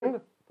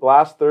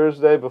last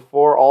Thursday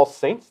before All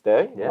Saints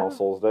Day, and Yeah. All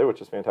Souls Day,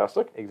 which is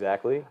fantastic.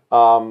 Exactly.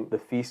 Um, The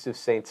Feast of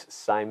Saints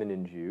Simon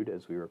and Jude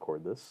as we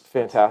record this.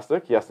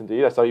 Fantastic. Yes,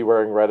 indeed. I saw you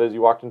wearing red as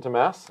you walked into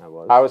Mass. I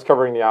was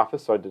covering the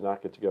office, so I did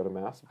not get to go to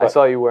Mass. I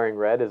saw you wearing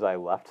red as I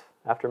left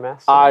after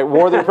Mass. I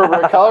wore the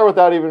appropriate color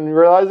without even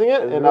realizing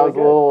it, and I was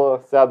really a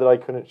little sad that I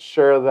couldn't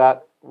share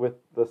that with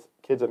the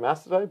kids at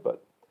Mass today,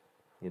 but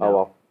You know, oh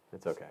well.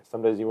 it's okay.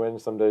 Some days you win,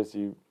 some days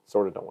you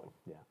sort of don't win.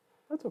 Yeah,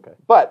 that's okay.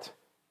 But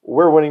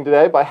we're winning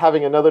today by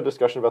having another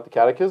discussion about the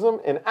Catechism.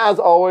 And as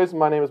always,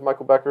 my name is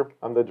Michael Becker.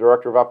 I'm the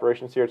Director of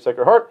Operations here at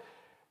Sacred Heart.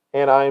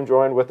 And I am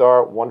joined with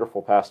our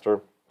wonderful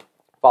pastor,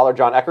 Father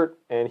John Eckert.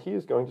 And he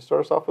is going to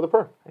start us off with a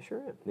prayer. I sure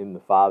am. In the name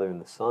of the Father, and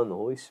the Son, and the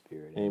Holy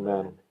Spirit.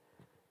 Amen.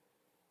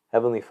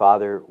 Heavenly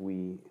Father,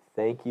 we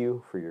thank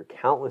you for your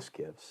countless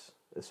gifts,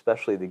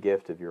 especially the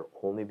gift of your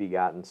only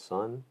begotten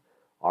Son,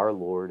 our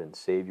Lord and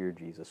Savior,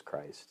 Jesus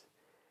Christ.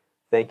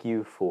 Thank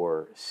you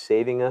for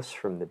saving us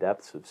from the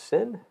depths of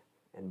sin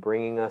and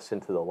bringing us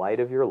into the light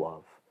of your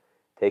love,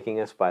 taking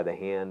us by the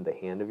hand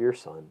of your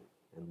Son,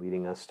 and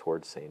leading us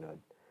towards sainthood.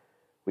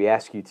 We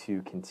ask you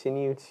to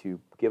continue to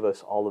give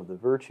us all of the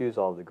virtues,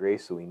 all of the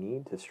grace that we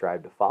need to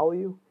strive to follow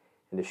you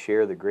and to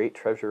share the great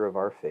treasure of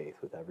our faith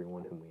with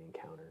everyone whom we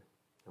encounter.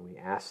 And we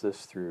ask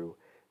this through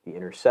the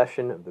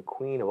intercession of the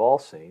Queen of all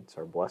saints,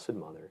 our Blessed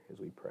Mother, as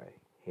we pray.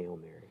 Hail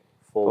Mary,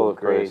 full of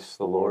grace,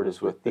 the Lord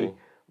is with thee.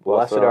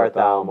 Blessed art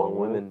thou among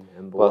women,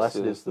 and blessed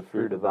is the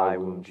fruit of thy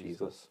womb,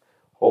 Jesus.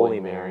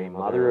 Holy Mary,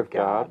 Mother of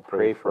God,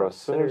 pray for us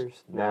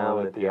sinners, now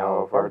and at the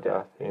hour of our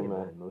death.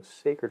 Amen.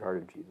 Most Sacred Heart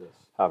of Jesus,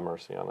 Have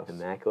mercy on us.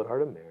 Immaculate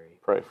Heart of Mary,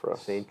 Pray for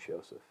us. Saint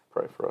Joseph,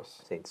 Pray for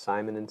us. Saint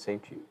Simon and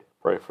Saint Jude.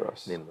 Pray for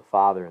us. In the name of the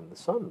Father, and the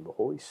Son, and the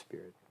Holy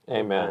Spirit.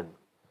 Amen.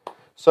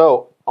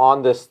 So,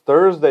 on this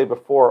Thursday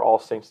before All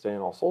Saints Day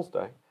and All Souls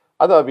Day,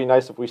 I thought it'd be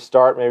nice if we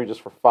start maybe just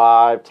for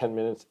 5-10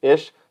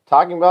 minutes-ish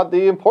talking about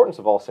the importance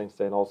of All Saints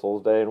Day and All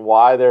Souls Day and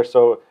why they're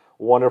so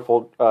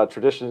wonderful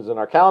traditions in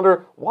our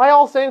calendar, why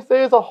All Saints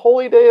Day is a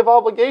holy day of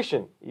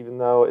obligation, even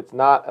though it's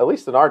not, at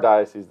least in our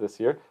diocese this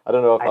year. I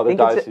don't know if other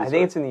dioceses I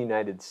think it's in the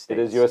United States. It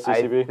is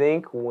USCCB? I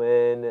think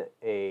when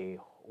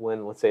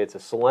let's say it's a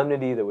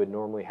solemnity that would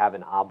normally have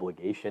an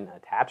obligation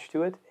attached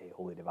to it, a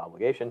holy day of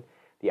obligation,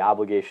 the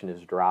obligation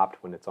is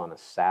dropped when it's on a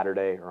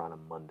Saturday or on a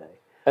Monday.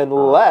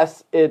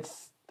 Unless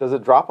does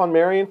it drop on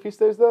Marian feast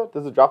days though?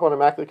 Does it drop on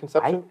Immaculate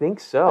Conception? I think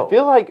so. I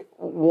feel like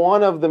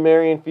one of the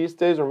Marian feast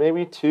days, or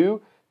maybe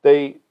two,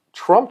 they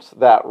trumped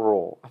that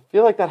rule. I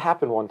feel like that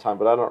happened one time,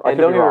 but I don't. And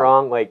don't get me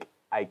wrong, like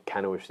I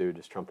kind of wish they would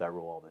just trump that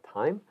rule all the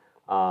time.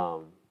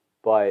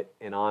 But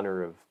in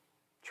honor of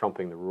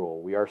trumping the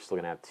rule, we are still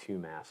going to have two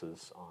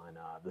masses on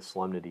the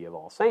Solemnity of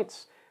All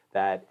Saints.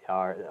 That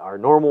are our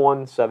normal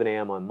one, 7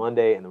 a.m. on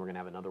Monday, and then we're going to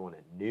have another one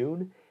at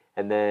noon.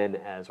 And then,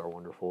 as our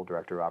wonderful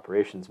Director of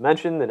Operations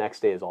mentioned, the next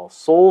day is All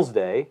Souls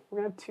Day. We're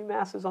going to have two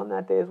masses on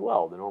that day as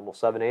well, the normal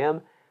 7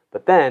 a.m.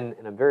 But then,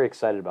 and I'm very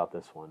excited about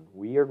this one,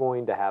 we are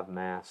going to have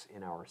Mass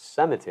in our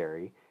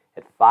cemetery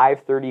at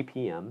 5:30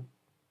 p.m.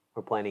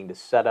 We're planning to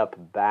set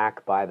up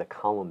back by the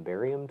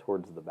columbarium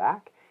towards the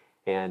back.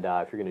 And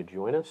if you're going to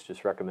join us,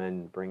 just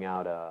recommend bring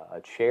out a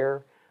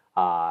chair.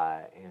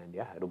 And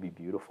yeah, it'll be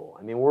beautiful.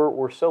 I mean,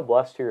 we're so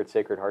blessed here at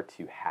Sacred Heart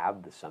to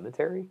have the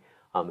cemetery,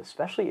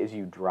 especially as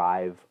you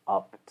drive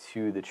up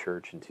to the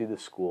church and to the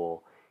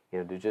school,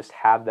 to just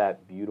have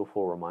that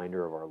beautiful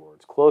reminder of our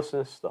Lord's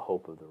closeness, the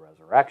hope of the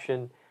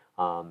resurrection,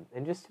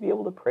 and just to be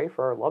able to pray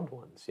for our loved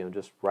ones,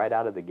 just right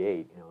out of the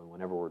gate,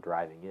 whenever we're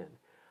driving in.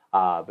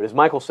 But as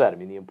Michael said, I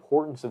mean, the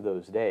importance of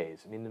those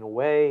days, I mean, in a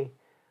way,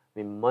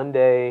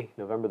 Monday,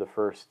 November the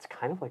 1st, it's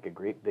kind of like a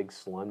great big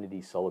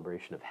solemnity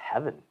celebration of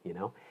heaven,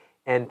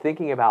 And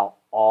thinking about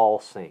all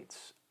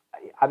saints,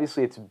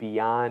 obviously it's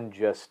beyond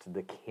just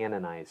the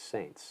canonized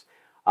saints.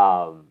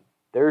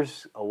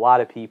 There's a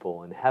lot of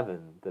people in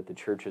heaven that the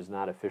church has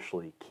not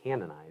officially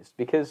canonized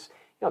because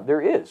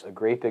there is a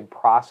great big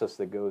process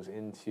that goes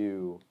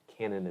into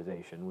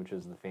canonization, which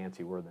is the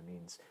fancy word that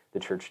means the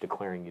church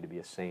declaring you to be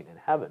a saint in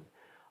heaven.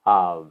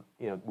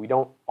 We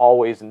don't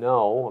always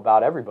know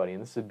about everybody,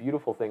 and this is a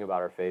beautiful thing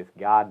about our faith.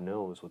 God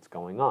knows what's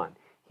going on.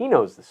 He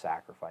knows the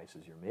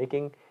sacrifices you're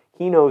making.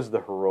 He knows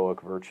the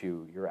heroic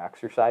virtue you're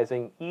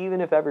exercising.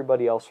 Even if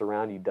everybody else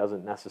around you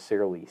doesn't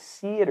necessarily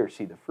see it or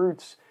see the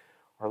fruits,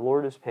 our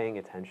Lord is paying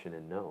attention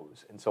and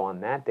knows. And so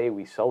on that day,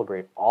 we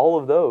celebrate all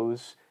of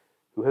those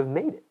who have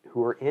made it,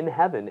 who are in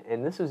heaven.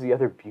 And this is the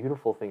other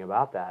beautiful thing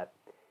about that,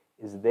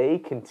 is they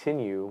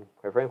continue,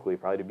 quite frankly,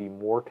 probably to be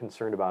more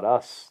concerned about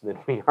us than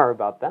we are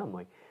about them,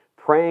 like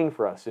praying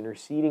for us,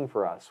 interceding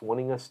for us,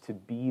 wanting us to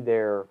be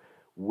there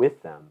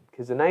with them.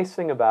 Because the nice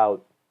thing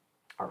about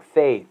our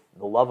faith,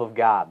 the love of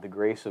God, the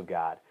grace of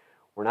God,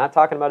 we're not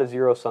talking about a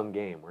zero-sum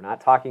game. We're not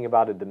talking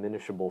about a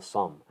diminishable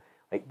sum.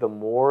 Like the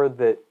more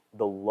that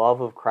the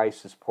love of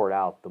Christ is poured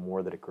out, the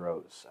more that it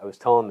grows. I was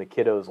telling the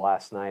kiddos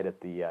last night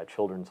at the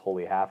Children's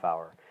Holy Half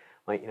Hour,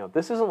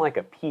 this isn't like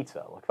a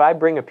pizza. Like if I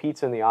bring a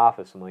pizza in the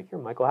office, I'm like, here,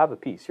 Michael, have a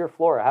piece. Here,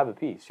 Flora, have a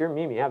piece. Here,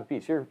 Mimi, have a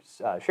piece. Here,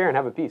 Sharon,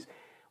 have a piece.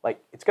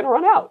 Like, it's going to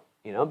run out.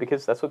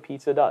 because that's what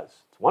pizza does.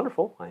 It's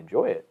wonderful. I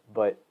enjoy it.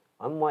 But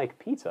unlike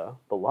pizza,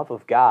 the love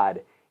of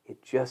God,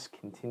 it just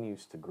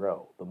continues to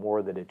grow. The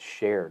more that it's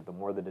shared, the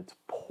more that it's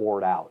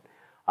poured out.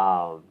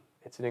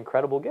 It's an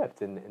incredible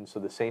gift. And so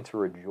the saints are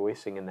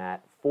rejoicing in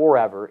that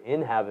forever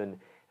in heaven,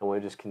 and we'll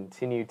just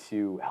continue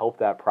to help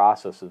that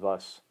process of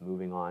us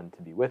moving on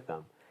to be with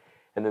them.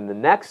 And then the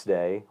next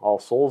day, All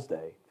Souls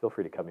Day, feel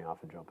free to cut me off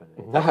and jump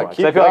in. Nah, I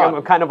feel like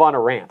I'm kind of on a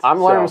rant.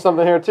 I'm learning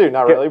something here too.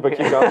 Not really, but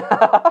keep going.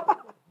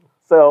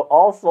 So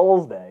All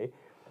Souls Day,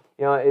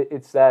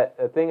 it's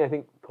that thing I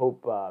think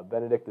Pope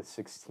Benedict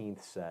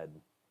XVI said,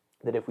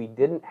 that if we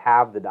didn't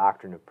have the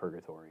doctrine of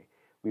purgatory,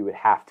 we would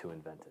have to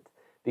invent it.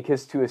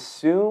 Because to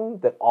assume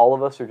that all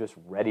of us are just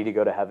ready to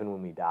go to heaven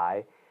when we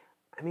die,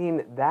 I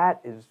mean,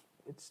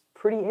 it's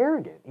pretty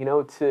arrogant,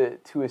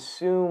 to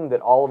assume that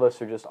all of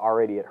us are just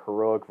already at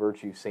heroic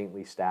virtue,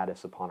 saintly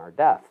status upon our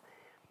death.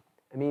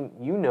 I mean,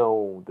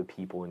 the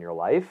people in your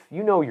life,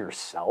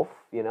 yourself,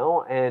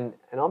 and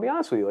I'll be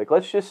honest with you, like,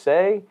 let's just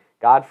say,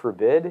 God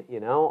forbid,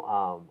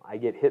 I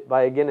get hit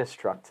by a Guinness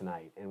truck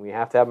tonight and we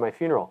have to have my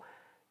funeral.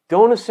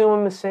 Don't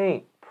assume I'm a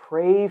saint.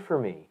 Pray for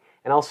me.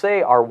 And I'll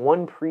say our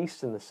one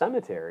priest in the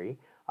cemetery,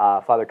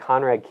 Father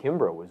Conrad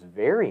Kimbrough, was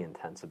very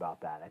intense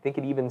about that. I think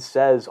it even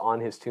says on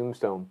his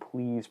tombstone,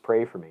 please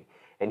pray for me.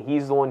 And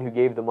he's the one who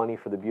gave the money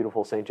for the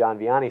beautiful St. John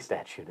Vianney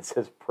statue that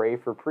says, pray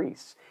for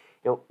priests.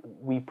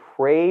 We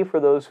pray for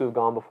those who have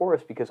gone before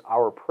us because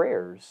our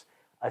prayers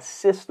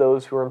assist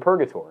those who are in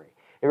purgatory.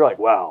 And you're like,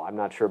 well, I'm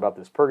not sure about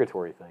this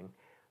purgatory thing.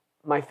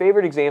 My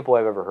favorite example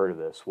I've ever heard of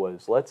this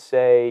was, let's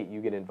say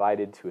you get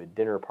invited to a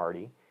dinner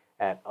party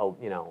at,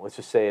 let's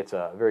just say it's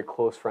a very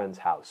close friend's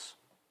house.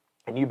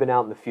 And you've been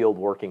out in the field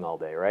working all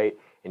day, right?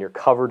 And you're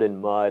covered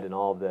in mud and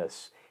all of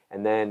this.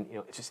 And then,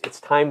 it's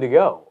time to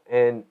go.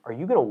 And are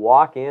you going to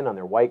walk in on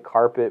their white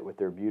carpet with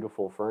their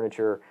beautiful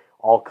furniture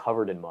all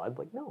covered in mud?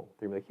 Like, no.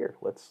 They're going to be like, here,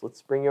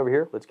 let's bring you over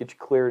here. Let's get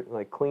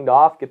you cleaned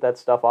off, get that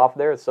stuff off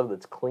there, stuff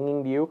that's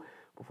clinging to you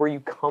before you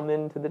come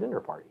into the dinner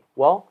party.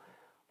 Well,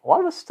 a lot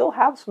of us still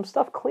have some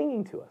stuff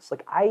clinging to us.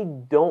 Like, I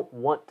don't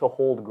want to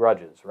hold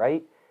grudges,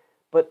 right?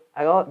 But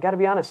I got to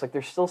be honest, like,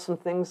 there's still some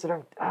things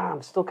that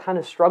I'm still kind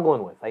of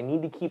struggling with. I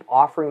need to keep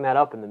offering that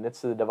up in the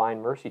midst of the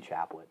Divine Mercy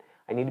Chaplet.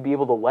 I need to be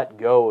able to let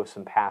go of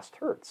some past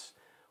hurts.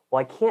 Well,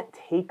 I can't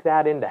take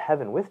that into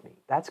heaven with me.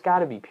 That's got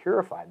to be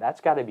purified.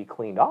 That's got to be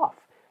cleaned off.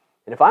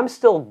 And if I'm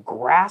still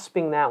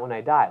grasping that when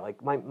I die,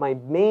 like, my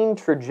main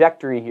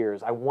trajectory here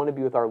is I want to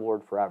be with our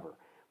Lord forever.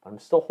 But I'm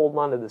still holding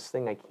on to this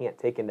thing I can't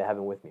take into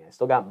heaven with me. I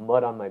still got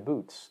mud on my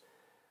boots.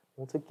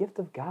 Well, it's a gift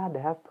of God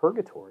to have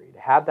purgatory, to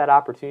have that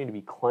opportunity to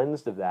be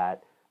cleansed of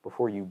that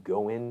before you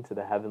go into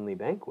the heavenly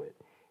banquet.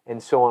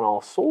 And so on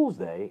All Souls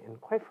Day, and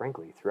quite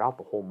frankly, throughout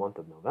the whole month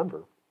of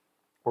November,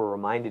 we're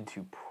reminded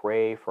to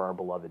pray for our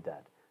beloved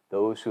dead,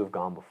 those who have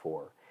gone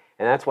before.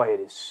 And that's why it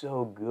is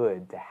so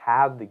good to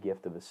have the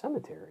gift of a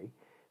cemetery,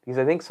 because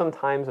I think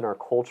sometimes in our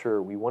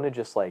culture, we want to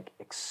just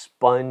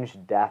expunge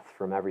death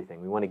from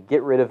everything. We want to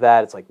get rid of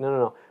that. It's like,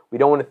 no. We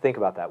don't want to think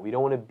about that. We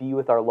don't want to be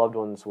with our loved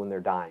ones when they're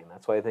dying.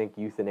 That's why I think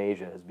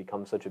euthanasia has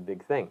become such a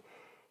big thing.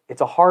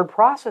 It's a hard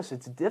process.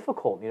 It's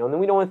difficult, and then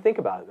we don't want to think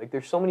about it. Like,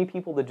 there's so many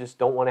people that just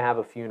don't want to have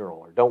a funeral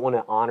or don't want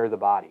to honor the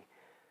body.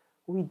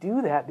 We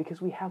do that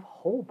because we have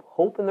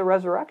hope in the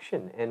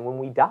resurrection. And when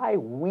we die,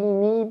 we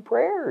need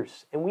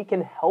prayers, and we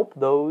can help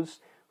those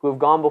who have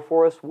gone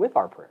before us with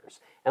our prayers.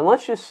 And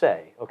let's just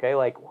say, okay,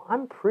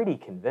 I'm pretty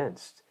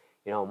convinced,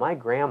 my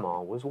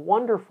grandma was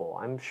wonderful.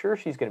 I'm sure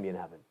she's going to be in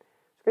heaven.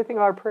 The great thing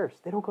about our prayers,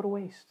 they don't go to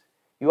waste.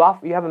 You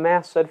have a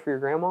mass said for your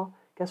grandma,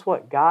 guess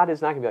what? God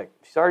is not going to be like,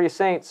 she's already a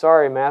saint,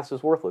 sorry, mass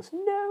is worthless.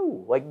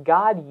 No,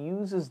 God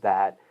uses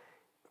that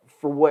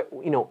for what,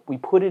 we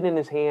put it in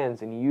his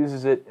hands and he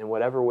uses it in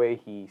whatever way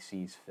he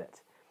sees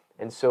fit.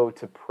 And so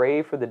to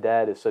pray for the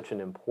dead is such an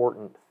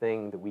important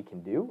thing that we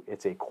can do.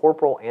 It's a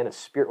corporal and a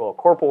spiritual. Well,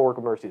 a corporal work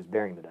of mercy is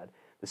burying the dead.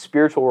 The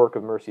spiritual work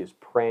of mercy is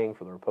praying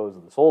for the repose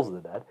of the souls of the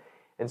dead.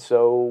 And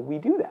so we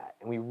do that,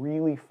 and we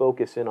really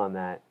focus in on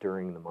that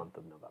during the month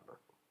of November.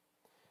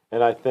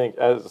 And I think,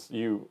 as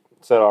you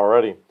said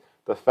already,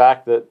 the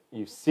fact that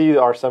you see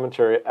our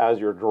cemetery as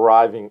you're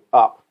driving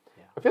up,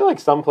 I feel like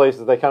some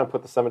places they kind of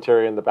put the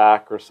cemetery in the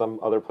back or some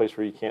other place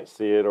where you can't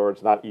see it or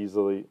it's not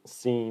easily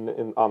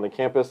seen on the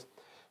campus.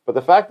 But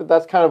the fact that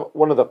that's kind of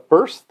one of the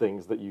first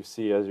things that you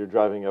see as you're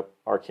driving up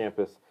our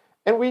campus,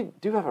 and we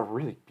do have a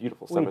really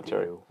beautiful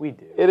cemetery. We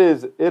do. It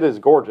is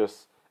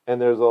gorgeous. And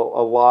there's a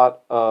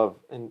lot of,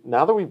 and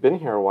now that we've been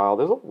here a while,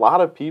 there's a lot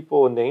of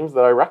people and names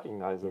that I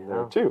recognize in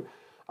there too.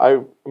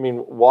 I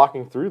mean,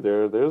 walking through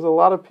there's a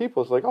lot of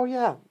people. It's like, oh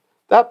yeah,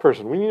 that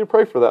person, we need to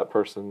pray for that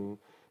person.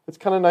 It's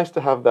kind of nice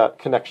to have that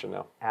connection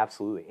now.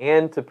 Absolutely.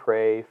 And to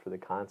pray for the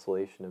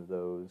consolation of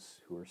those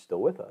who are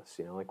still with us.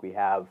 We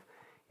have,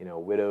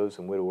 widows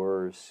and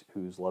widowers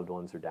whose loved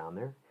ones are down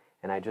there.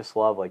 And I just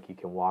love, you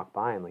can walk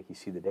by and, you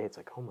see the day, it's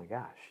like, oh my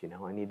gosh,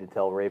 I need to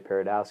tell Ray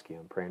Paradowski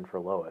I'm praying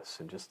for Lois.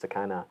 And just to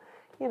kind of,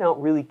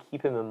 really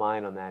keep him in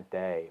mind on that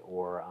day.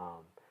 Or,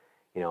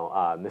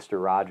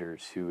 Mr.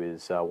 Rogers, who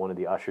is one of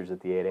the ushers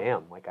at the 8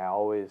 a.m. Like I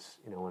always,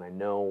 when I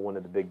know one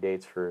of the big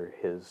dates for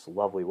his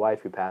lovely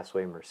wife who passed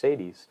away,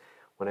 Mercedes,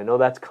 when I know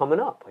that's coming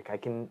up, like I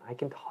can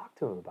talk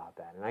to him about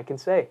that, and I can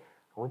say,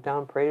 I went down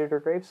and prayed at her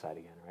graveside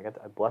again, or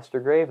I blessed her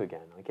grave again.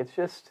 Like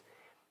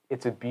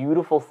it's a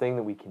beautiful thing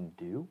that we can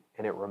do,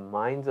 and it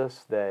reminds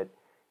us that,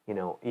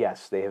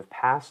 yes, they have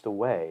passed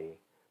away,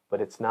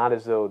 but it's not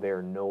as though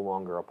they're no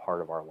longer a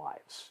part of our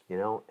lives,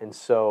 and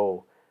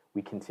so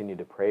we continue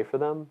to pray for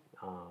them,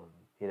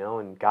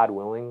 and God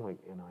willing, like,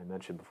 I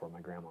mentioned before,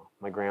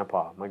 my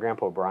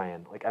grandpa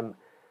Brian, like I'm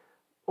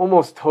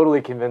almost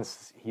totally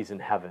convinced he's in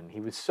heaven.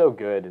 He was so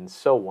good and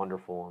so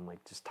wonderful and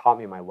like just taught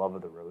me my love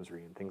of the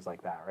rosary and things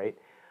like that, right?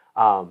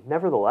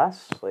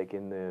 Nevertheless, like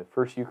in the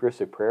first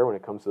Eucharistic prayer, when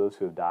it comes to those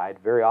who have died,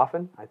 very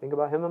often I think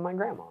about him and my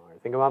grandma, or I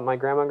think about my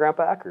grandma and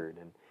Grandpa Eckerd,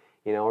 and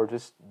or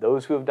just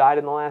those who have died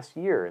in the last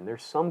year. And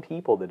there's some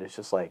people that it's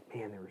just like,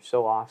 man, they were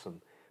so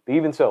awesome. But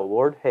even so,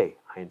 Lord, hey,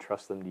 I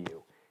entrust them to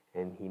you,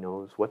 and He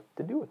knows what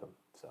to do with them.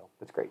 So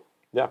it's great.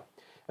 Yeah,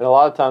 and a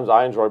lot of times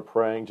I enjoy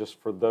praying just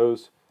for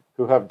those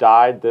who have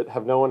died that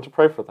have no one to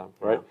pray for them,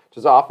 right? Yeah.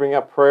 Just offering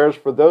up prayers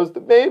for those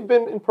that may have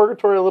been in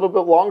purgatory a little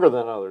bit longer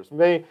than others,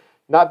 may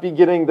not be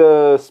getting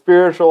the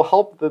spiritual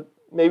help that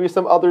maybe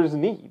some others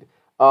need.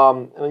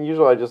 And then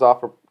usually I just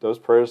offer those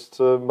prayers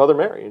to Mother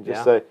Mary and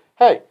just say,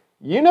 hey,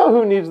 you know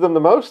who needs them the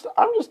most.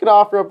 I'm just going to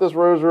offer up this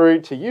rosary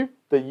to you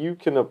that you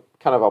can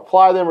kind of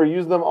apply them or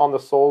use them on the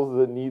souls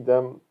that need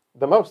them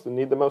the most and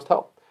need the most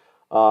help.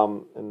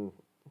 And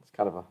it's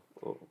kind of a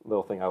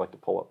little thing I like to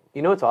pull up.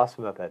 What's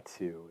awesome about that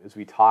too is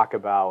we talk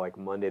about like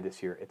Monday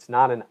this year. It's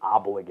not an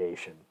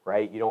obligation,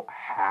 right? You don't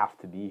have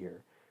to be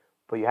here,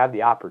 but you have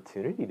the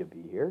opportunity to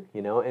be here,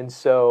 And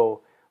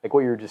so, like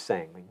what you were just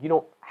saying, like you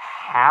don't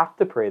have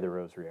to pray the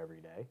rosary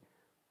every day,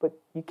 but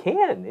you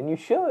can and you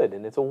should,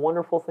 and it's a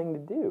wonderful thing to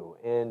do.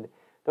 And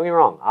don't get me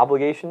wrong,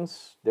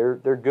 obligations, they're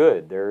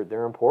good,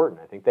 they're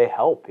important. I think they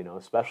help,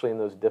 especially in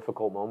those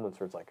difficult moments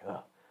where it's like,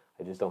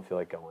 I just don't feel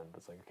like going. But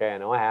it's like, okay, I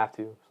know I have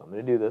to, so I'm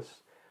going to do this.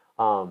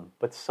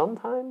 But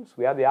sometimes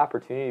we have the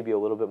opportunity to be a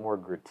little bit more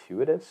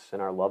gratuitous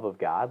in our love of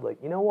God.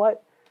 Like, you know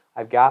what?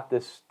 I've got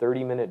this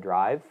 30-minute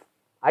drive.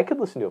 I could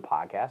listen to a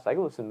podcast. I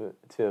could listen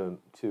to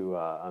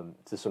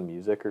some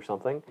music or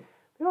something.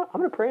 I'm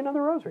going to pray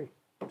another rosary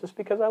just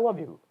because I love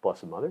you,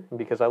 Blessed Mother, and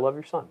because I love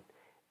your Son.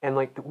 And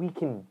like we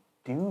can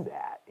do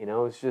that.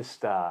 It's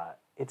just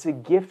it's a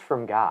gift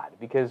from God,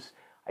 because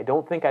I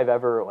don't think I've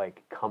ever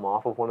like come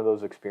off of one of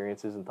those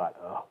experiences and thought,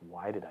 oh,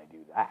 why did I do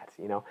that?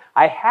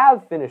 I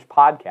have finished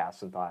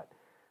podcasts and thought,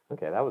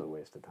 okay, that was a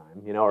waste of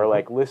time, or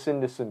like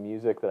listened to some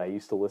music that I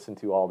used to listen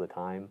to all the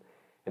time,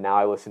 and now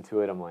I listen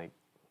to it, I'm like,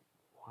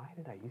 why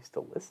did I used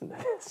to listen to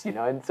this?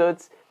 And so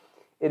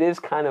it is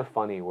kind of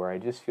funny where I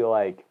just feel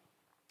like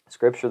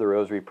Scripture, the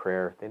Rosary,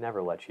 prayer, they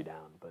never let you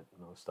down, but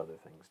most other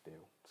things do.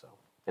 So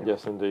anyway.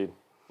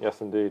 Yes,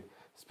 indeed.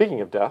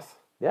 Speaking of death,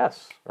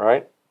 yes,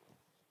 right?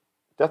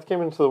 Death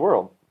came into the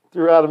world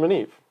through Adam and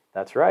Eve.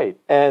 That's right.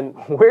 And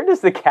where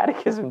does the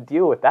Catechism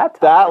deal with that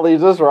topic? That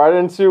leads us right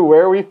into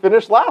where we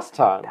finished last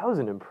time. That was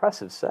an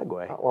impressive segue.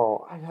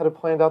 Well, I had it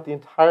planned out the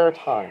entire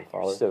time,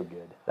 Father. You're so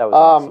good. That was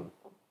awesome.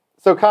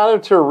 So kind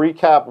of to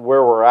recap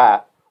where we're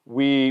at,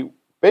 we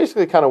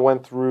basically kind of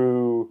went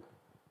through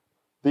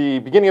the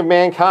beginning of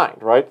mankind,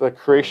 right? The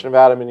creation of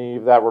Adam and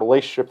Eve, that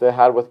relationship they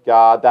had with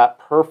God, that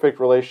perfect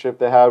relationship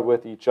they had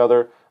with each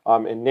other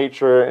in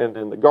nature and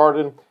in the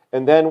garden.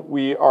 And then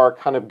we are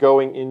kind of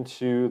going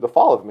into the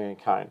fall of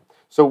mankind.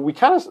 So we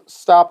kind of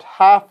stopped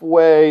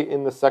halfway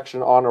in the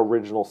section on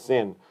original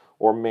sin,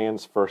 or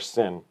man's first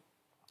sin.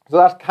 So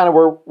that's kind of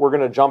where we're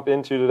going to jump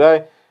into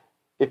today.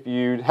 If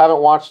you haven't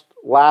watched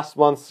last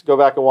month's, go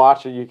back and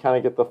watch it. You kind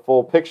of get the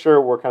full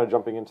picture. We're kind of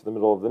jumping into the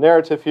middle of the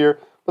narrative here.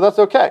 But that's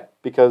okay,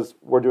 because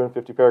we're doing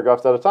 50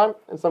 paragraphs at a time,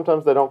 and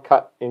sometimes they don't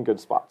cut in good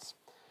spots.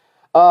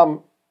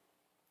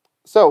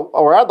 So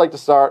where I'd like to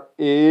start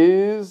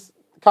is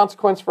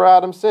consequence for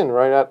Adam's sin,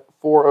 right at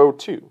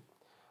 402.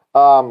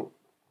 I'm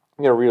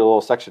going to read a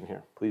little section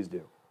here. Please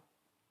do.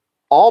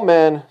 All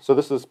men, so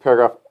this is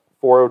paragraph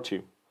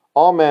 402.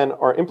 All men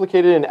are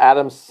implicated in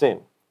Adam's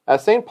sin.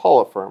 As St.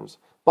 Paul affirms,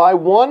 by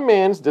one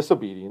man's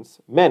disobedience,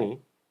 many,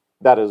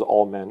 that is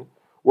all men,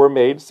 were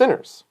made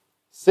sinners.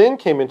 Sin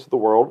came into the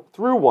world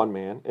through one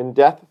man, and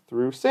death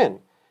through sin.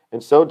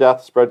 And so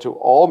death spread to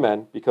all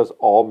men because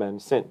all men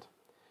sinned.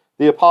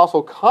 The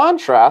apostle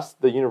contrasts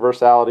the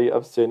universality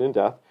of sin and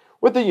death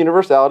with the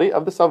universality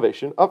of the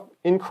salvation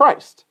in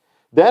Christ.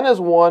 Then as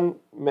one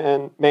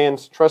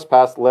man's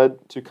trespass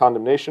led to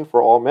condemnation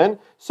for all men,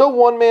 so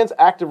one man's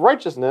act of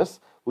righteousness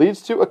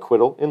leads to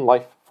acquittal in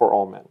life for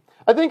all men.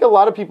 I think a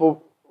lot of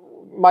people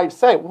might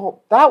say,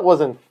 well, that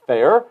wasn't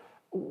fair.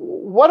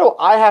 What do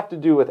I have to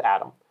do with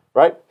Adam,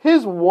 right?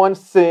 His one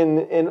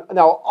sin, and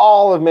now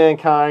all of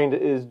mankind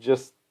is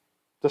just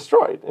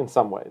destroyed in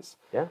some ways.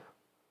 Yeah.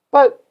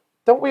 But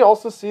don't we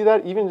also see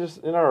that even just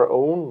in our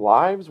own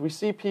lives? We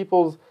see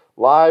people's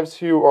lives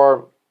who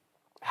are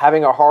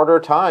having a harder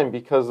time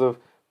because of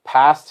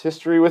past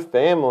history with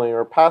family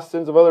or past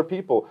sins of other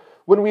people.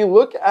 when we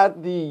look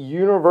at the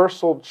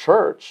universal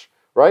church,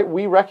 right,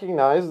 we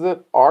recognize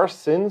that our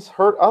sins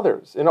hurt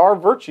others and our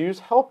virtues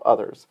help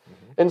others.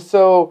 And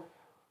so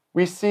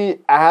we see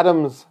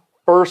Adam's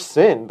first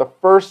sin, the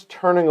first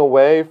turning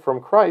away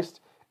from Christ.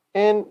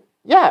 And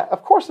yeah,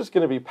 of course it's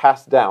going to be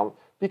passed down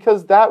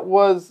because that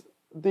was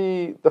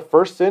the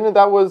first sin, and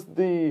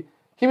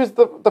he was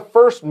the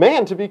first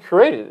man to be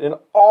created, and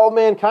all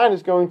mankind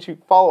is going to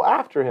follow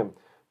after him.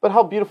 But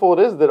how beautiful it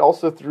is that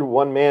also through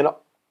one man,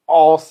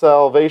 all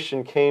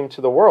salvation came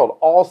to the world.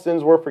 All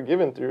sins were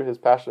forgiven through his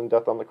passion and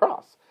death on the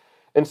cross.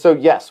 And so,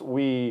 yes,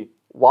 we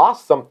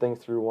lost something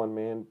through one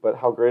man, but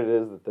how great it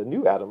is that the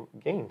new Adam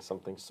gained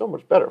something so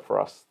much better for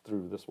us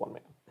through this one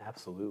man.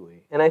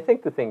 Absolutely. And I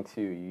think the thing,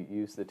 too, you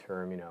use the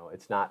term,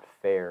 it's not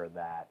fair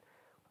that,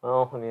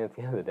 well, I mean, at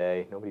the end of the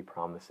day, nobody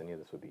promised any of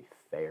this would be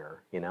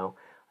fair,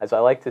 As I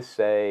like to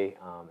say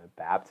at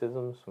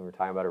baptisms, when we're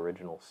talking about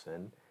original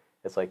sin,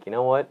 it's like, you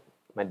know what?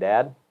 My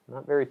dad,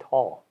 not very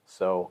tall,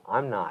 so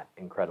I'm not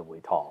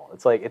incredibly tall.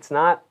 It's like, it's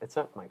not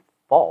my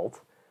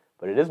fault,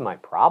 but it is my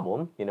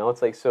problem,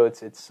 It's like, so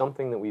it's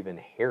something that we've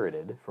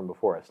inherited from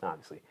before us. Now,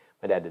 obviously,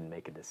 my dad didn't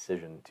make a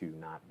decision to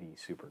not be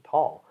super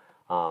tall,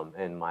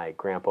 and my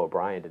grandpa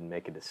Brian didn't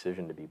make a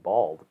decision to be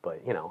bald,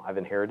 but, I've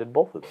inherited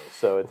both of those,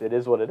 so it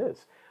is what it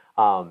is.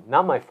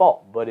 Not my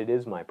fault, but it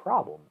is my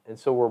problem. And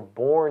so we're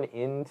born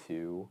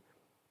into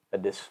a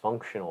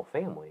dysfunctional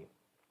family.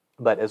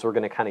 But as we're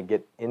going to kind of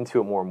get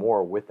into it more and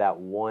more with that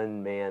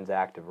one man's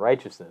act of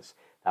righteousness,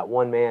 that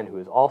one man who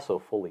is also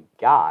fully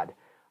God,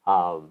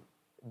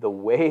 the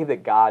way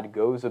that God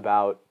goes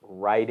about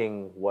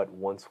righting what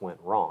once went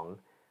wrong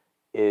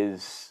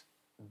is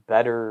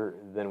better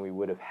than we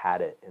would have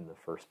had it in the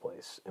first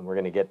place. And we're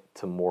going to get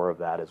to more of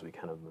that as we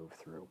kind of move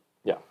through.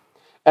 Yeah.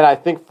 And I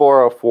think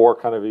 404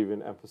 kind of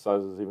even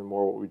emphasizes even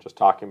more what we were just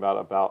talking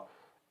about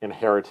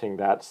inheriting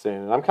that sin.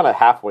 And I'm kind of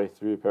halfway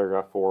through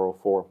paragraph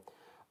 404.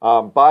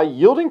 By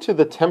yielding to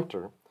the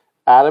tempter,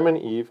 Adam and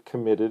Eve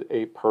committed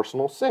a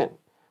personal sin.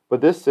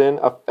 But this sin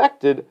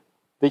affected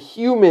the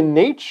human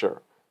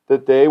nature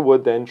that they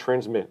would then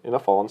transmit in a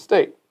fallen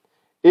state.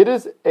 It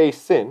is a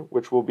sin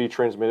which will be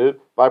transmitted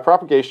by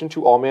propagation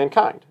to all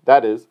mankind.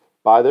 That is,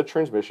 by the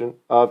transmission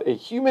of a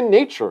human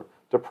nature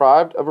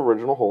deprived of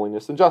original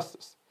holiness and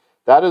justice.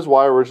 That is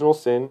why original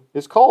sin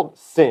is called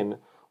sin,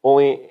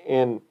 only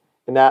in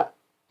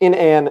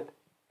an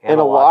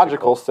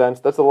analogical sense.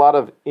 That's a lot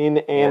of in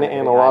an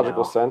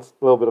analogical sense,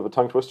 a little bit of a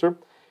tongue twister.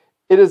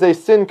 It is a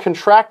sin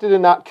contracted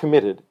and not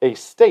committed, a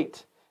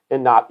state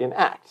and not an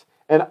act.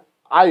 And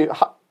I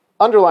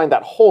underlined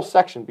that whole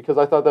section because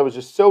I thought that was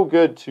just so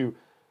good to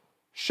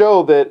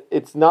show that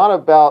it's not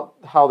about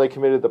how they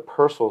committed the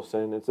personal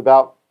sin. It's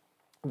about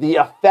the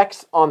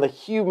effects on the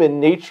human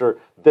nature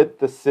that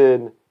the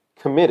sin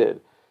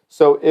committed.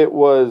 So it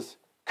was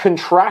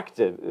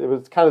contracted. It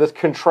was kind of this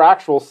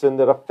contractual sin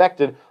that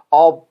affected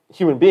all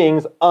human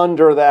beings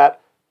under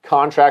that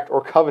contract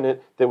or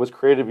covenant that was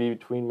created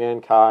between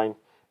mankind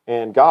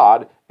and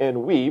God.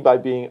 And we, by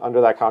being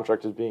under that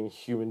contract as being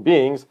human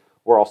beings,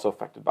 we're also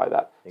affected by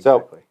that.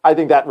 Exactly. So I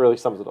think that really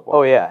sums it up well.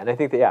 Oh, yeah. And I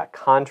think that,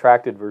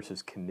 contracted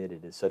versus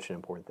committed is such an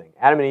important thing.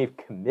 Adam and Eve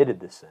committed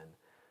the sin,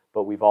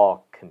 but we've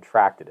all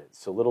contracted it.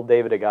 So little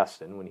David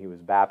Augustine, when he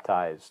was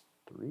baptized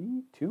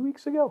 2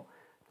 weeks ago,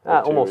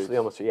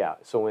 almost, yeah.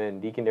 So when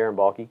Deacon Darren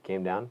Balke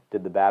came down,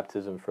 did the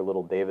baptism for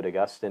little David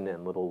Augustine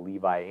and little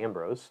Levi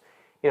Ambrose,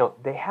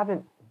 they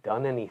haven't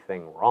done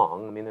anything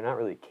wrong. I mean, they're not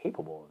really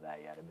capable of that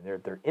yet. I mean,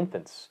 they're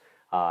infants,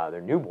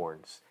 they're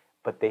newborns,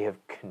 but they have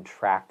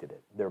contracted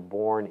it. They're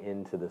born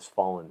into this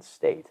fallen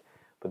state.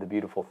 But the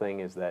beautiful thing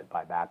is that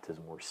by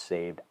baptism, we're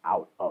saved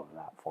out of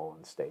that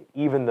fallen state,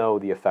 even though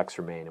the effects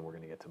remain, and we're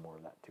going to get to more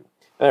of that too.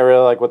 And I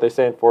really like what they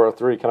say in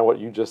 403, kind of what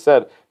you just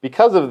said.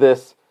 Because of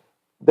this,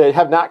 they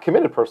have not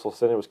committed personal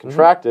sin. It was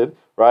contracted,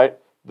 right?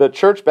 The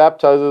church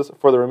baptizes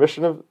for the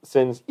remission of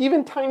sins,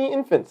 even tiny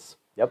infants.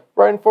 Yep.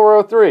 Right in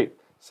 403.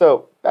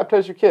 So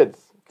baptize your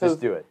kids.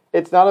 Just do it.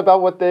 It's not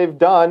about what they've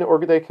done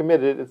or they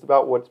committed. It's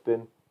about what's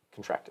been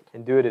contracted.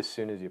 And do it as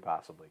soon as you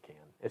possibly can.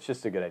 It's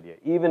just a good idea.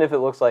 Even if it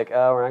looks like,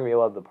 oh, we're not going to be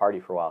allowed to party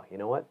for a while. You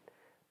know what?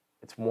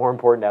 It's more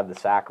important to have the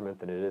sacrament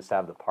than it is to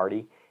have the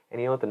party. And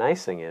you know what the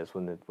nice thing is?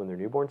 When they're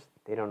newborns,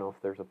 they don't know if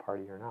there's a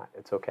party or not.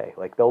 It's okay.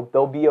 Like they'll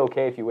be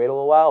okay if you wait a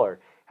little while or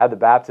have the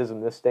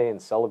baptism this day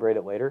and celebrate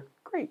it later.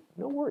 Great.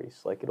 No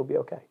worries. Like, it'll be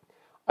okay.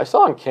 I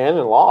saw in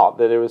canon law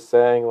that it was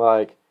saying,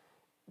 like,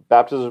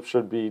 baptism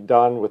should be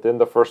done within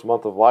the first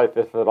month of life,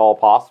 if at all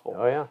possible.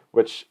 Oh, yeah.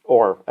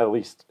 Or at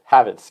least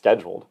have it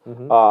scheduled.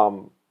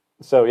 Mm-hmm.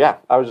 So, yeah,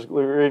 I was just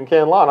reading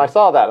canon law, and I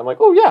saw that. I'm like,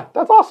 oh, yeah,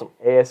 that's awesome.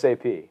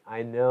 ASAP.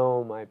 I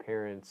know my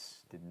parents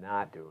did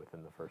not do it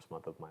within the first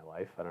month of my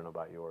life. I don't know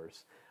about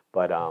yours.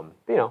 But,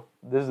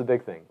 this is the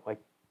big thing.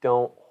 Like,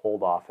 don't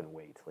hold off and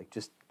wait. Like,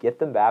 just get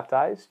them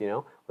baptized,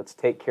 Let's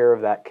take care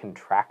of that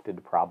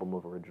contracted problem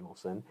of original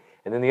sin.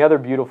 And then the other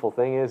beautiful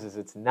thing is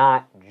it's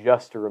not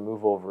just a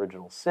removal of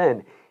original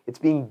sin. It's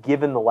being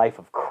given the life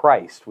of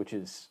Christ, which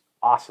is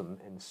awesome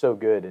and so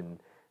good and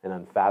an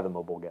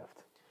unfathomable gift.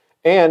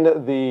 And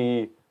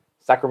the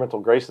sacramental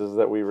graces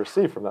that we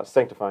receive from that,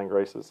 sanctifying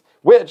graces,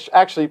 which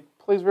actually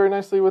plays very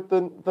nicely with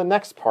the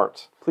next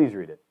part. Please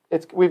read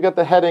it. We've got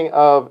the heading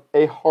of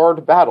a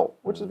hard battle,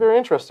 which is very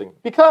interesting,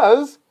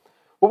 because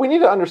what we need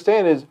to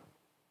understand is,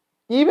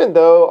 even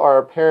though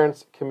our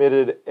parents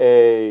committed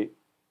a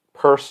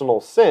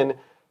personal sin,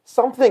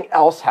 something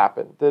else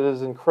happened that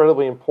is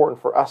incredibly important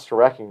for us to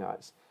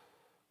recognize.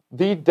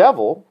 The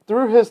devil,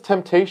 through his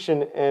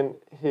temptation and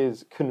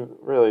his,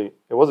 it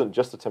wasn't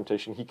just a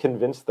temptation, he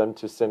convinced them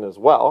to sin as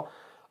well.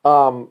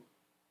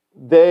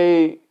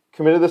 They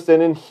committed the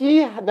sin, and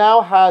he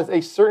now has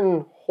a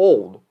certain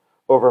hold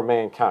over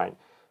mankind,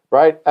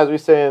 right? As we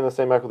say in the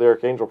St. Michael the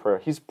Archangel prayer,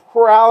 he's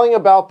prowling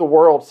about the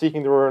world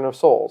seeking the ruin of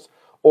souls.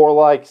 Or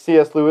like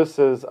C.S.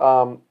 Lewis's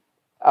Out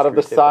of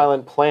the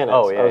Silent Planet,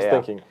 I was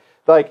thinking.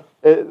 Like,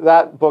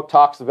 that book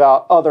talks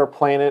about other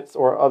planets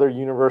or other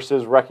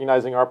universes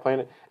recognizing our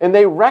planet. And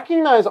they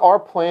recognize our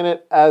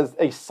planet as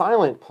a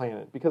silent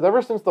planet, because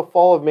ever since the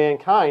fall of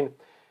mankind,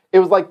 it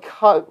was like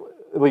cut,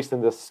 at least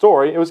in this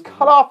story, it was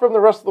cut off from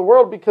the rest of the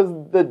world because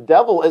the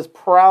devil is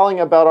prowling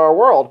about our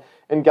world.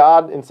 And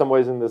God, in some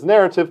ways in this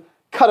narrative,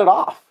 cut it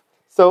off.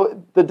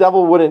 So the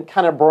devil wouldn't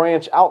kind of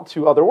branch out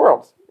to other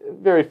worlds.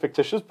 Very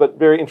fictitious, but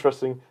very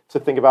interesting to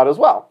think about as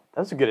well.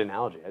 That's a good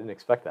analogy. I didn't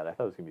expect that. I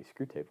thought it was going to be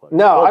Screwtape Letters.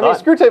 No, I mean,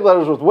 Screwtape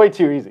Letters was way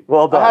too easy.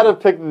 Well done. I had to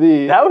pick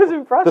That was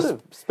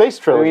impressive. The space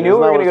trilogy. We knew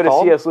we were going to go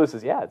called? to C.S.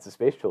 Lewis's. Yeah, it's a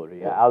space trilogy.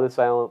 Yeah, Out of the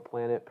Silent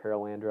Planet,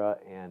 Paralandra,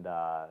 and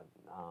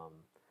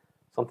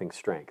something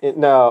Strength.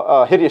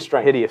 Hideous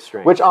Strength. Hideous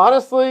Strength. Which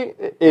honestly,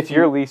 if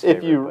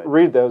you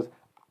read those,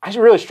 I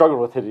really struggled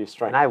with Hideous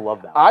Strength. And I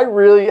love that one. I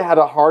really had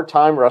a hard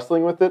time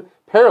wrestling with it.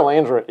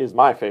 Paralandra is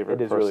my favorite.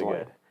 It is personally.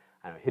 really good.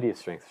 I know, Hideous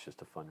Strength is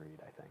just a fun read,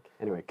 I think.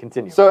 Anyway,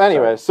 continue.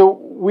 So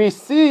we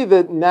see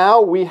that now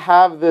we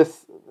have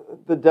this,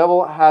 the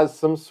devil has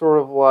some sort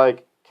of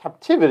like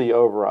captivity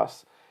over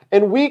us.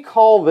 And we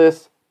call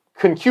this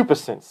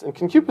concupiscence. And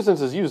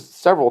concupiscence is used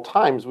several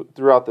times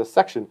throughout this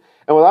section.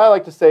 And what I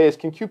like to say is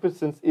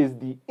concupiscence is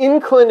the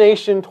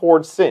inclination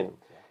towards sin.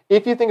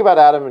 If you think about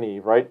Adam and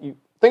Eve, right? You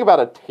think about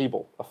a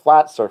table, a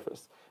flat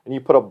surface, and you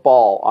put a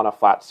ball on a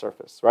flat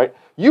surface, right?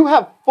 You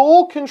have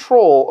full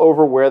control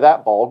over where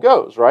that ball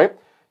goes, right?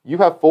 You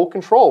have full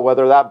control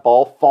whether that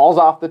ball falls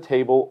off the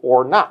table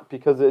or not,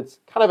 because it's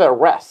kind of at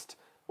rest,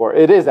 or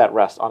it is at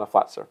rest on a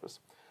flat surface.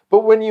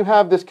 But when you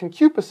have this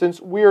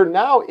concupiscence, we are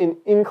now in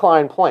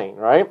inclined plane,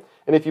 right?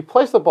 And if you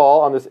place the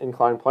ball on this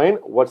inclined plane,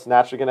 what's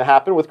naturally going to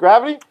happen with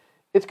gravity?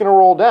 It's going to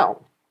roll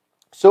down.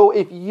 So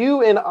if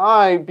you and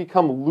I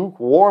become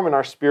lukewarm in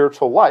our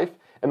spiritual life,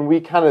 and we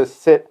kind of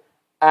sit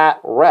at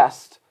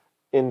rest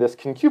in this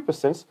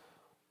concupiscence,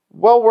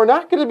 well, we're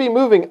not going to be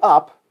moving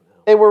up,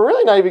 and we're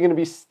really not even going to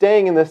be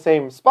staying in the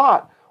same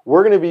spot.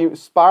 We're going to be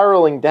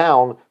spiraling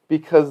down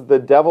because the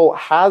devil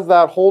has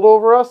that hold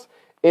over us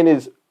and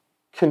is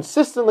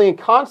consistently and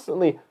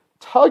constantly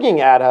tugging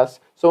at us.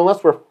 So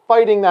unless we're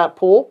fighting that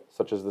pull,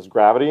 such as this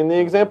gravity in the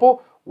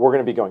example, we're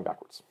going to be going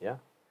backwards. Yeah.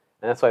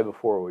 And that's why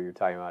before what you were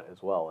talking about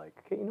as well, like,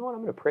 okay, you know what,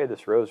 I'm going to pray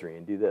this rosary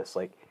and do this.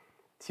 Like,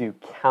 to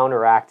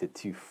counteract it,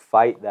 to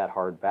fight that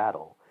hard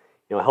battle,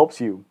 it helps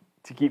you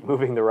to keep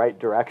moving the right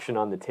direction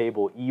on the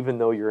table, even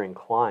though you're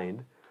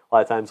inclined. A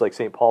lot of times, like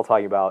St. Paul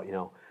talking about,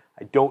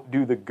 I don't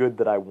do the good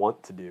that I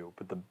want to do,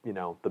 but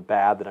the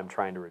bad that I'm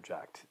trying to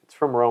reject. It's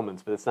from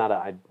Romans, but it's not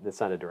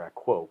a direct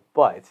quote.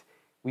 But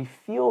we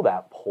feel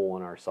that pull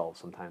in ourselves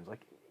sometimes,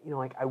 like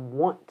I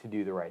want to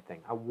do the right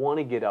thing. I want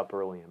to get up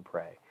early and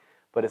pray,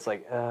 but it's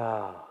like,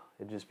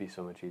 it'd just be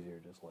so much easier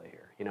to just lay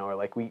here, or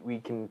like we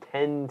can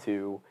tend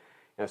to,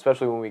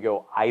 especially when we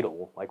go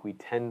idle, like we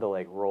tend to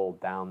like roll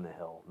down the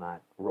hill,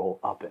 not roll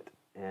up it,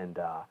 and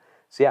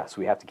so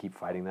we have to keep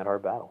fighting that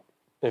hard battle.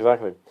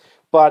 Exactly.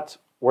 But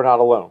we're not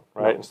alone,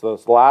 right? No. And so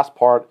this last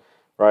part,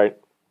 right,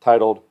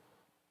 titled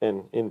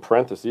in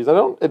parentheses,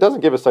 it doesn't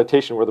give a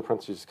citation where the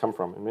parentheses come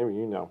from, and maybe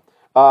you know.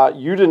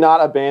 You did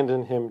not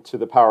abandon him to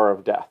the power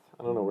of death.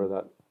 I don't know where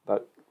that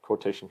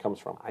quotation comes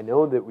from. I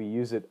know that we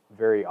use it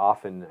very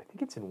often. I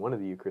think it's in one of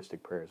the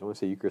Eucharistic prayers. I want to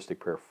say Eucharistic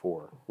prayer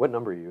 4. What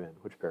number are you in?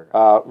 Which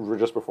paragraph? We're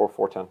just before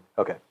 410.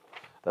 Okay.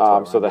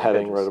 So the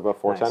heading right above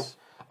 410.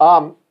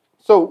 Nice.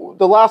 So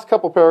the last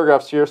couple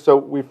paragraphs here, so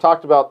we've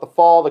talked about the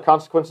fall, the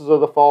consequences of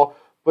the fall,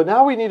 but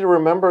now we need to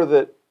remember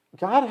that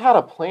God had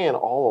a plan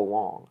all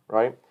along,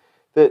 right?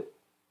 That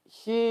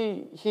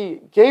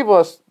He gave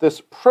us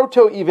this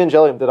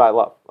proto-evangelium that I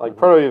love. Like,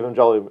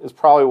 proto-evangelium is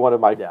probably one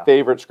of my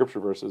favorite scripture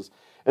verses.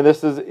 And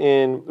this is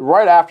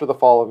right after the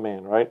fall of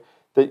man, right?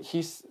 That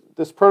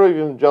this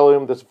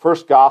proto-evangelium, this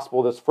first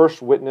gospel, this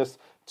first witness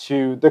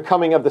to the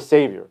coming of the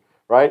Savior,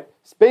 right?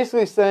 It's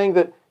basically saying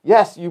that,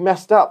 yes, you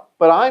messed up,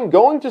 but I'm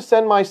going to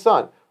send my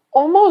son.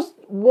 Almost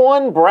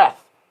one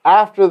breath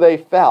after they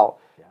fell,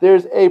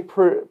 there's a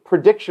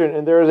prediction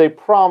and there is a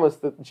promise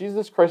that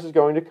Jesus Christ is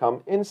going to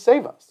come and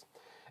save us.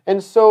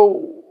 And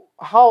so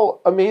how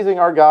amazing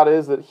our God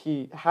is that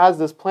He has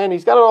this plan.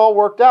 He's got it all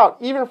worked out,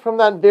 even from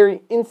that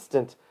very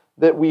instant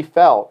that we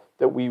fell,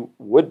 that we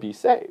would be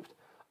saved.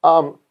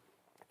 And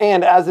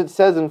as it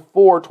says in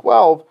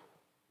 4:12,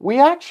 we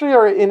actually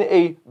are in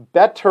a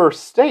better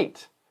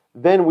state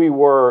than we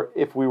were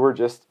if we were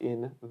just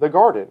in the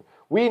garden.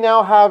 We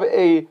now have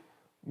a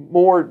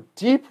more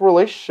deep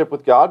relationship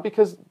with God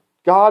because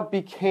God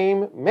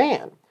became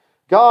man.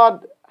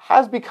 God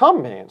has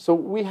become man. So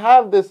we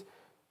have this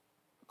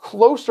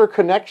closer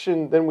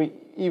connection than we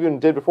even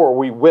did before.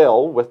 We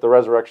will with the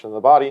resurrection of the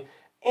body,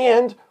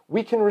 and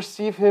we can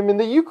receive him in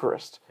the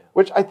Eucharist,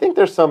 which I think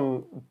there's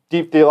some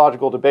deep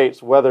theological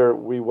debates whether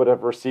we would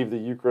have received the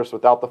Eucharist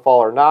without the fall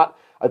or not.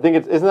 I think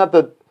isn't that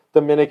the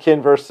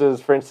Dominican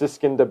versus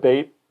Franciscan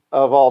debate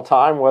of all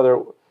time,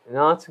 whether...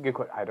 No, that's a good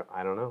question. I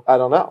don't know. I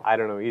don't know. I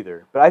don't know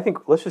either. But I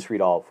think, let's just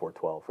read all of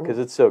 4:12, because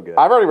it's so good.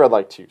 I've already read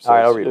like 2, so all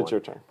right, I'll read it's one. your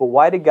turn. But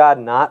why did God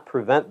not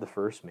prevent the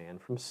first man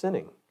from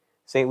sinning?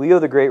 St. Leo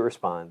the Great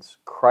responds,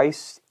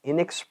 Christ's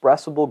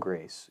inexpressible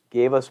grace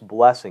gave us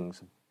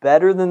blessings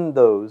better than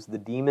those the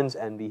demon's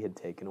envy had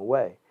taken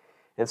away.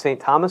 And St.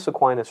 Thomas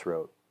Aquinas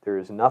wrote, there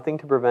is nothing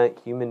to prevent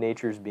human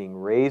nature's being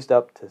raised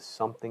up to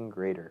something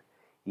greater,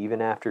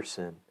 even after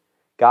sin.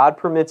 God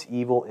permits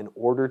evil in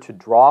order to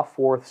draw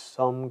forth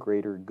some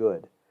greater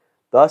good.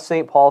 Thus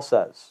St. Paul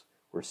says,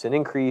 where sin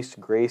increased,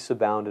 grace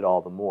abounded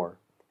all the more.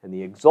 And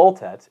the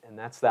Exultet, and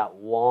that's that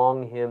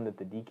long hymn that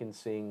the deacon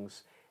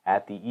sings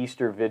at the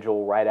Easter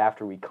Vigil right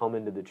after we come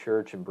into the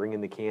church and bring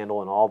in the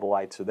candle and all the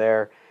lights are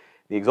there.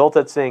 The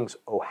Exultet sings,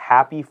 O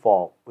happy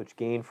fault, which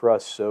gained for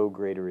us so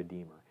great a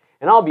Redeemer.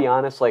 And I'll be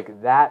honest,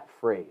 like that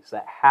phrase,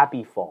 that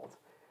happy fault,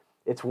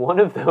 it's one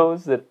of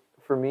those that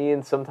for me,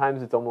 and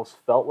sometimes it's almost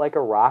felt like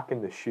a rock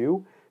in the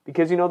shoe,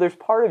 because, there's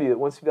part of you that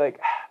wants to be like,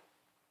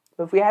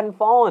 if we hadn't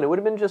fallen, it would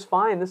have been just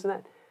fine, this and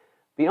that.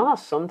 But you know how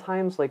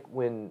sometimes, like,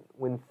 when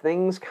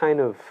things kind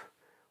of,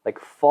 like,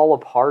 fall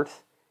apart,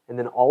 and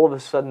then all of a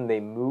sudden they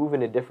move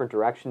in a different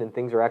direction, and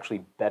things are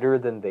actually better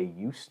than they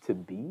used to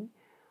be?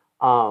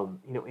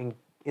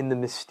 In the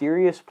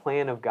mysterious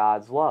plan of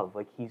God's love,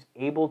 like, he's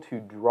able to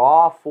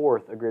draw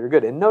forth a greater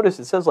good. And notice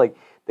it says, like,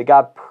 that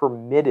God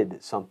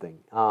permitted something.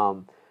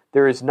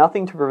 There is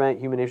nothing to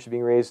prevent human nature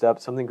being raised up,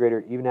 something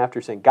greater, even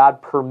after sin.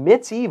 God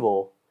permits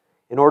evil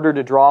in order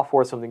to draw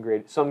forth something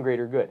great, some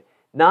greater good.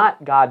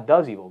 Not God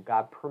does evil.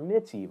 God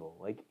permits evil.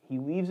 Like, he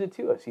leaves it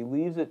to us. He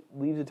leaves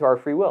it to our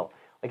free will.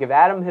 Like, if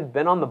Adam had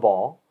been on the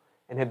ball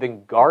and had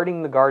been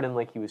guarding the garden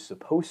like he was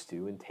supposed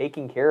to and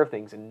taking care of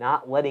things and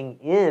not letting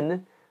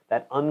in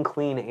that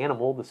unclean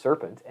animal, the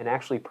serpent, and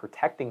actually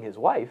protecting his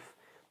wife,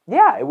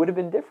 yeah, it would have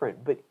been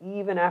different. But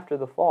even after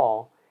the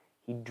fall,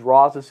 he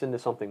draws us into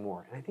something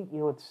more. And I think,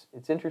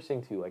 it's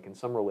interesting too, like in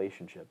some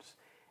relationships,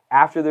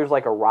 after there's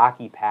like a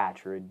rocky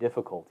patch or a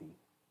difficulty,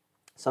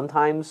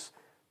 sometimes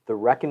the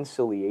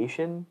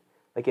reconciliation,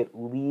 like it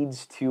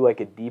leads to like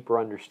a deeper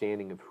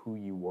understanding of who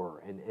you were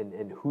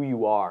and who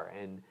you are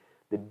and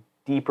the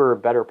deeper,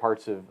 better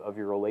parts of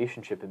your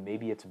relationship, and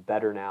maybe it's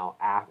better now,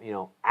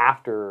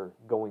 after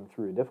going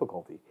through a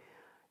difficulty.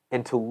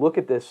 And to look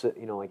at this,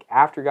 like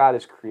after God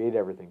has created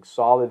everything,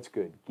 saw that it's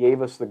good,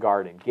 gave us the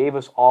garden, gave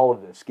us all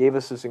of this, gave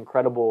us this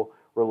incredible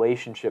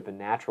relationship and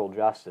natural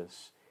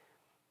justice,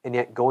 and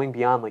yet going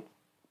beyond, like,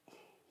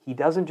 he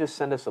doesn't just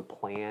send us a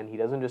plan, he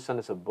doesn't just send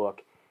us a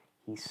book,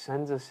 he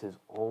sends us his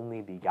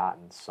only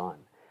begotten Son.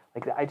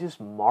 Like, I just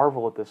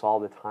marvel at this all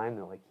the time,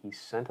 that like he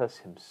sent us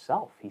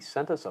himself, he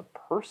sent us a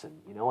person,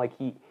 like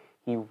he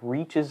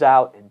reaches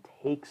out and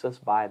takes us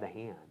by the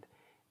hand,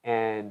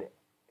 and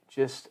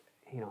just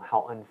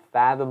how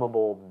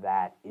unfathomable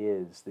that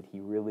is, that he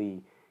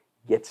really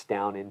gets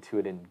down into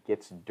it and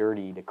gets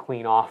dirty to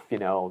clean off,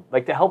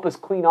 like to help us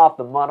clean off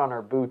the mud on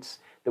our boots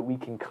that we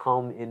can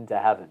come into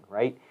heaven,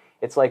 right?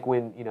 It's like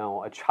when,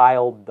 a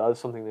child does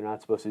something they're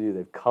not supposed to do.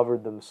 They've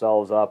covered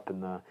themselves up in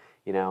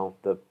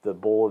the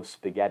bowl of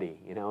spaghetti.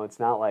 It's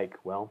not like,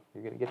 well,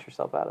 you're going to get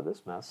yourself out of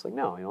this mess. Like,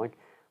 no, like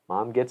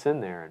mom gets in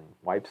there and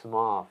wipes him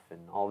off, and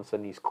all of a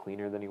sudden he's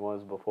cleaner than he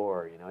was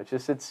before.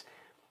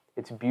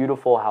 It's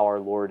beautiful how our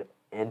Lord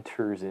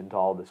enters into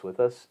all this with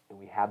us, and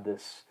we have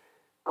this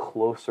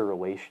closer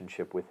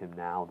relationship with him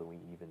now than we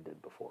even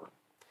did before.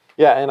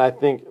 Yeah, and I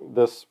think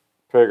this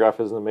paragraph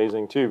is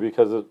amazing too,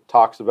 because it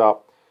talks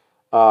about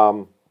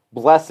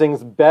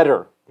blessings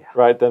better,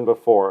 right, than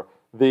before.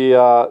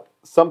 The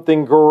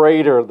something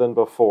greater than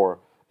before.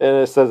 And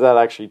it says that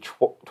actually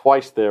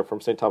twice there from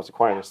St. Thomas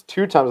Aquinas.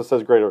 2 times it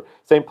says greater.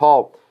 St.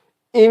 Paul,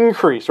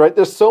 increase, right?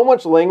 There's so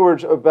much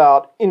language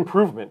about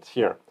improvement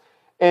here.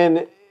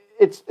 And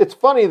it's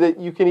funny that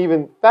you can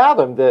even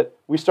fathom that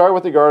we started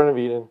with the Garden of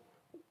Eden,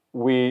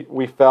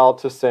 we fell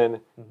to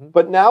sin,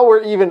 but now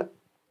we're even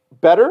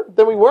better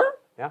than we were.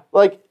 Yeah.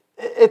 Like,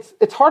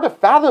 it's hard to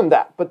fathom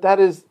that, but that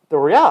is the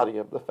reality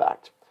of the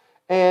fact.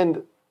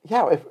 And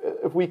yeah,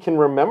 if we can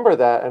remember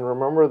that, and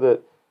remember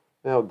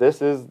that,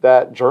 this is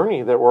that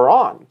journey that we're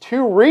on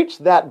to reach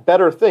that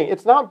better thing.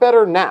 It's not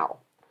better now.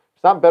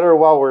 It's not better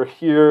while we're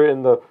here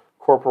in the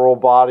corporal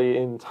body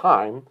in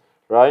time,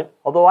 right?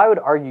 Although I would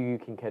argue you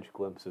can catch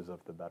glimpses of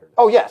the betterness.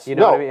 Oh, yes. You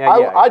know what I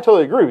mean? I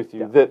totally agree with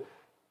you that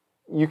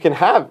you can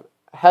have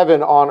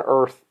heaven on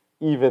earth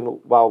even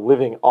while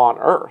living on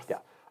earth.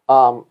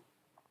 Yeah.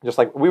 Just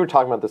like we were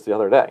talking about this the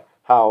other day.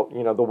 how,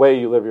 the way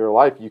you live your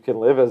life, you can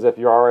live as if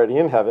you're already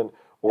in heaven,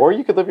 or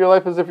you could live your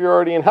life as if you're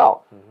already in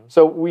hell.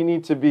 So we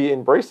need to be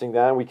embracing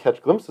that, and we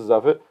catch glimpses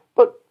of it,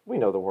 but we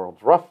know the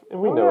world's rough, and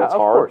we know it's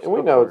hard, and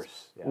we know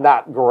it's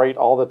not great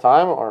all the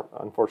time, or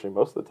unfortunately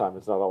most of the time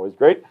it's not always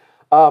great.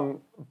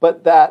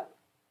 But that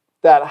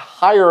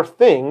higher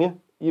thing,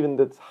 even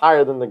that's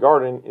higher than the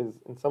garden, is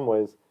in some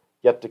ways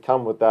yet to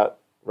come with that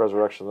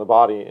resurrection of the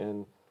body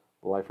and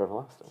the life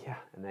everlasting. Yeah,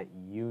 and that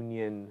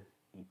union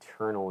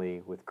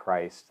eternally with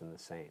Christ and the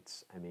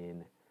saints. I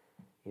mean,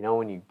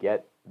 when you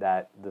get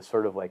the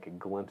sort of like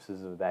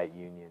glimpses of that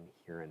union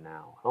here and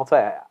now. And I'll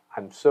tell you,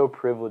 I'm so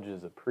privileged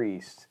as a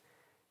priest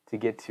to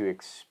get to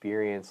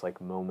experience like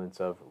moments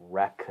of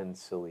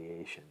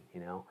reconciliation,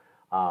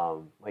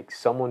 like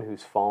someone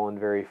who's fallen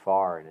very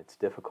far and it's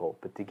difficult,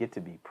 but to get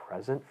to be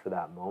present for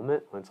that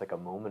moment when it's like a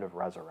moment of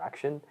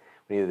resurrection,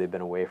 when either they've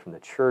been away from the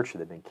church or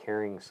they've been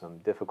carrying some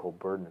difficult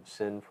burden of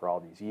sin for all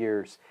these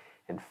years,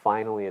 and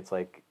finally it's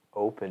like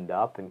opened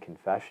up in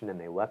confession and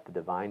they let the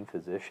divine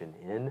physician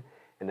in,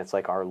 and it's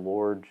like our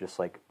Lord just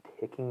like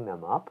picking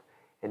them up,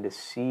 and to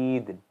see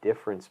the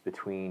difference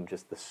between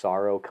just the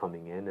sorrow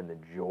coming in and the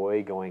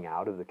joy going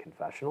out of the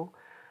confessional.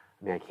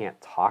 I mean, I can't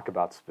talk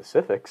about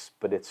specifics,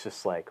 but it's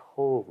just like,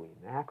 holy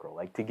mackerel.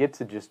 Like, to get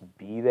to just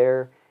be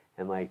there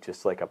and like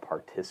just like a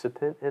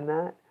participant in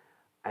that,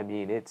 I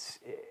mean, it's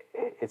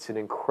an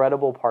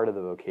incredible part of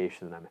the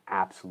vocation that I'm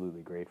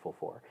absolutely grateful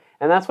for.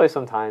 And that's why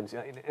sometimes,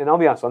 and I'll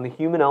be honest, on the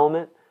human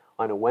element,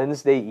 on a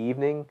Wednesday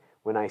evening,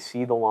 when I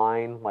see the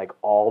line like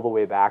all the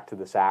way back to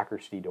the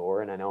sacristy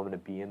door, and I know I'm going to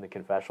be in the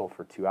confessional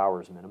for 2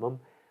 hours minimum,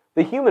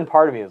 the human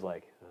part of me is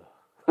like,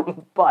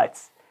 ugh. But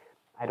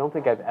I don't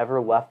think I've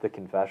ever left the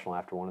confessional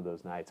after one of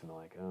those nights and been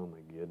like, oh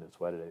my goodness,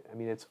 what did I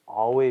mean, it's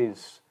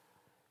always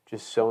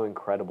just so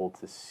incredible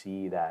to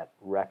see that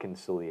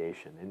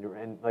reconciliation.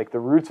 And like the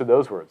roots of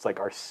those words, like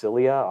our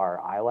cilia,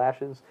 our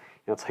eyelashes,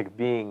 it's like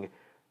being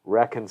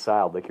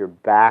reconciled, like you're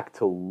back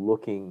to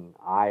looking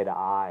eye to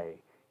eye,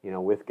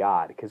 with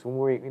God. Because when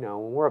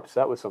we're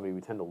upset with somebody,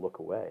 we tend to look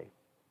away.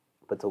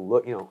 But to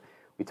look,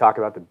 we talk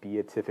about the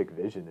beatific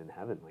vision in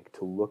heaven, like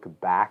to look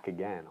back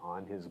again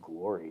on his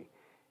glory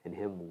and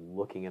him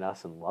looking at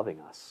us and loving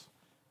us.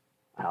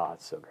 Oh,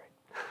 that's so great.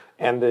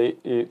 And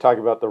you talk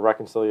about the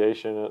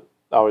reconciliation. It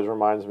always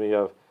reminds me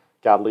of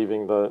God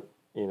leaving the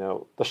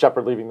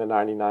shepherd leaving the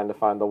 99 to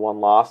find the one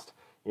lost.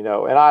 And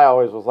I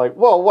always was like,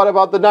 well, what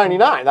about the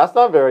 99? That's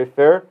not very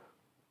fair.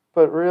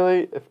 But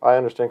really, if I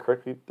understand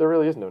correctly, there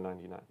really is no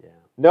 99. Yeah.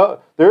 No,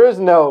 there is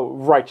no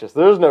righteous.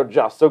 There is no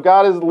just. So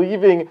God is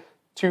leaving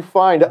to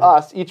find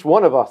us, each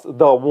one of us,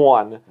 the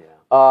one.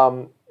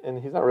 Yeah.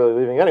 And he's not really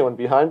leaving anyone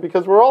behind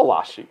because we're all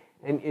lost sheep.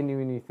 And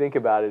when you think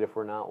about it, if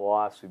we're not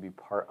lost, we'd be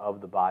part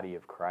of the body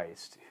of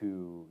Christ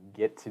who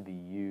get to be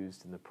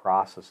used in the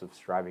process of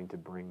striving to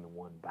bring the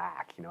one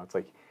back. It's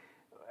like,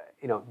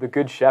 the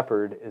Good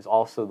Shepherd is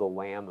also the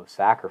Lamb of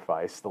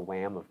sacrifice, the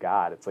Lamb of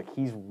God. It's like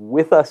he's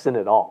with us in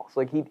it all. It's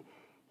like he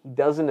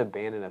doesn't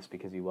abandon us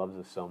because he loves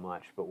us so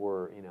much, but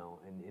we're,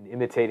 in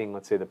imitating,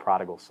 let's say, the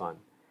prodigal son.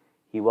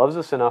 He loves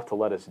us enough to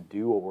let us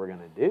do what we're going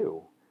to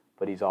do,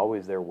 but he's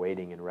always there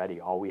waiting and ready.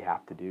 All we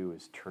have to do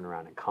is turn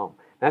around and come.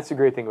 And that's the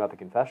great thing about the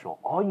confessional.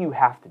 All you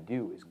have to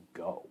do is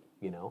go,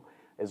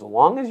 As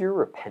long as you're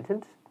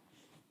repentant,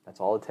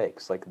 that's all it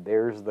takes. Like,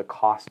 there's the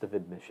cost of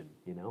admission,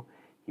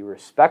 He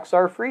respects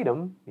our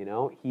freedom,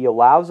 He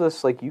allows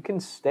us, like, you can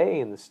stay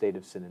in the state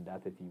of sin and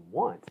death if you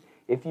want,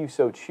 if you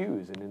so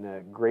choose. And in a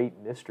great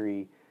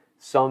mystery,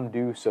 some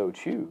do so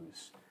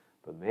choose.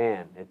 But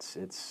man,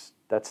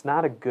 that's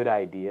not a good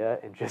idea,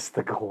 and just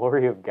the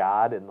glory of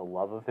God and the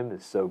love of him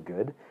is so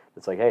good.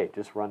 It's like, hey,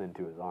 just run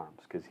into his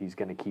arms, because he's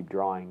going to keep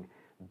drawing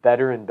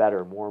better and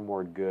better, more and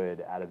more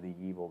good out of the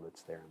evil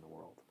that's there in the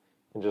world.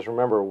 And just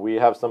remember, we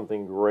have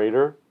something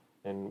greater,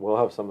 and we'll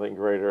have something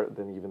greater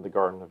than even the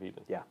Garden of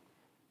Eden. Yeah.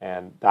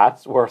 And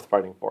that's worth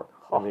fighting for.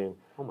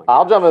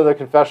 I'll jump into the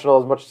confessional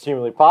as much as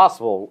humanly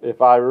possible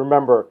if I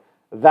remember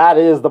that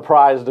is the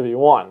prize to be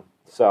won.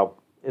 So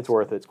it's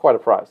worth it. It's quite a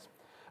prize.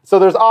 So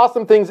there's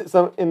awesome things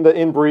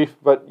in brief,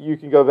 but you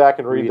can go back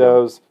and read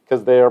those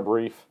because they are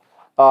brief.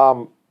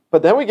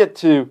 But then we get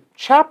to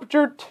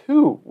chapter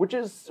 2, which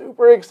is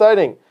super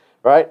exciting,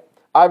 right?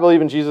 I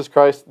believe in Jesus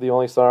Christ, the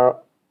only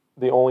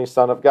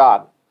Son of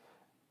God.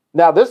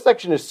 Now, this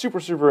section is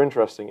super, super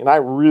interesting, and I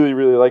really,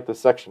 really like this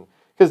section.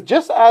 Because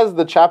just as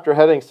the chapter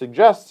heading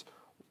suggests,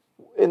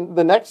 in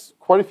the next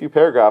quite a few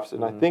paragraphs,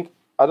 and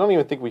I don't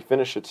even think we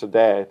finish it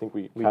today. I think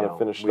we kind of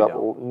finish it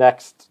up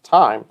next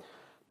time.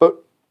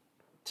 But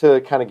to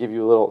kind of give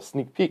you a little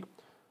sneak peek,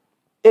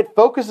 it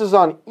focuses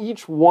on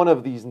each one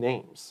of these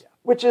names,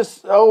 which is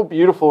so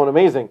beautiful and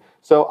amazing.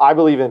 So I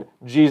believe in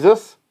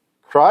Jesus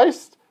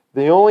Christ,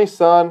 the only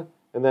Son,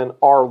 and then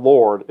our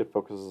Lord, it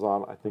focuses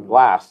on, I think,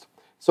 last.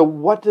 So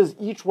what does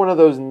each one of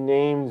those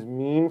names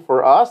mean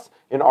for us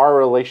in our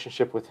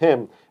relationship with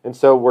him? And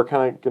so we're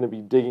kind of going to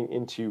be digging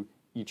into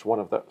each one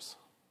of those.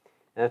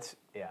 That's,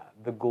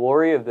 the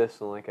glory of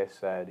this, and like I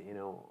said,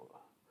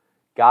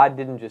 God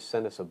didn't just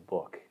send us a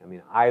book. I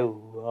mean, I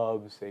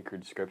love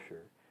sacred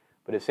scripture,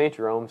 But as St.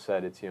 Jerome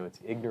said, it's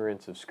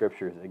ignorance of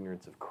Scripture is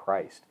ignorance of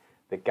Christ.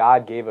 That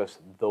God gave us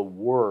the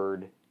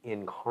Word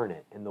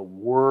incarnate, and the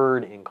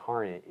Word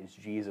incarnate is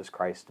Jesus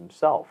Christ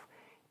himself.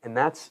 And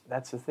that's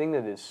the thing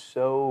that is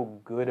so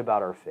good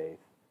about our faith,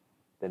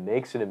 that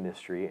makes it a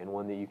mystery, and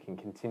one that you can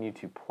continue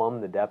to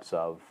plumb the depths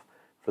of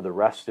for the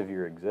rest of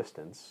your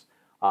existence,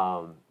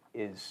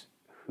 is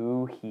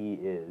who he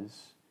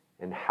is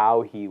and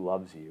how he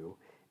loves you.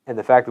 And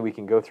the fact that we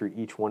can go through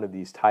each one of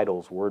these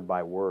titles word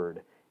by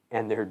word,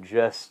 and they're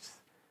just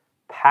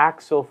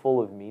packed so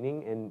full of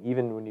meaning, and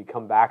even when you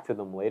come back to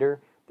them later,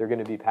 they're going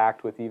to be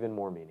packed with even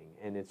more meaning.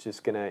 And you're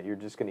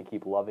just gonna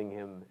keep loving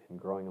him and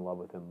growing in love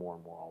with him more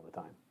and more all the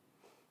time.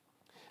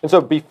 And so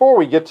before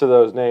we get to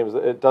those names,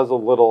 it does a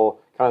little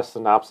kind of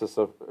synopsis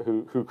of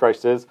who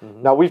Christ is.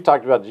 Mm-hmm. Now, we've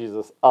talked about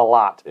Jesus a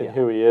lot in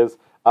who he is.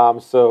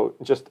 So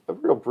just a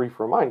real brief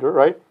reminder,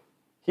 right?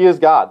 He is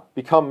God,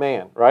 become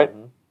man, right?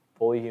 Mm-hmm.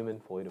 Fully human,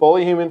 fully divine.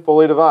 Fully human,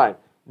 fully divine.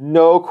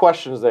 No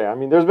questions there. I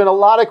mean, there's been a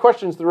lot of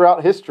questions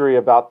throughout history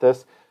about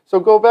this. So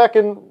go back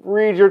and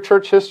read your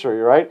church history,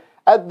 right?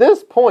 At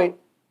this point,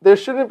 there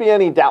shouldn't be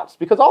any doubts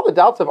because all the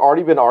doubts have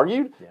already been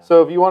argued. Yeah.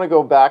 So if you want to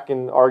go back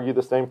and argue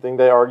the same thing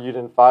they argued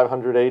in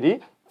 500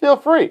 AD, feel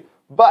free.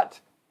 But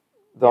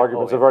the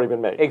arguments have already been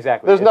made.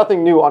 Exactly. There's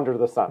nothing new under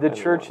the sun. The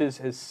church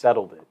has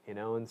settled it,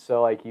 and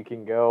so you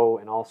can go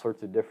in all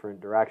sorts of different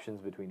directions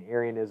between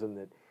Arianism,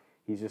 that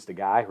he's just a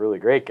guy, really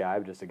great guy,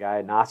 just a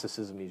guy.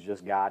 Gnosticism, he's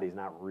just God, he's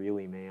not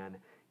really man.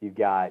 You've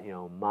got,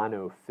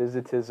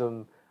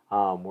 monophysitism,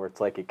 where it's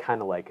it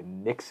kind of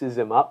mixes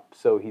him up,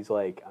 so he's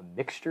like a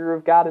mixture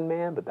of God and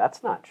man, but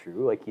that's not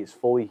true. He's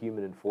fully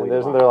human and fully divine.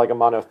 Isn't there a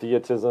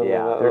monotheism?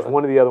 Yeah, there's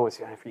one of the other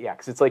ones. Yeah,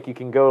 because it's you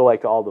can go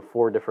to all the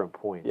 4 different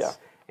points. Yeah.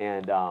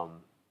 And,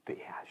 but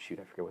yeah, shoot,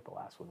 I forget what the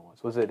last one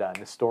was. Was it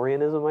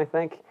Nestorianism, I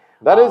think?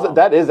 That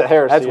is a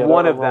heresy. That's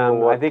one of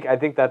them. I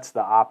think that's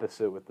the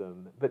opposite with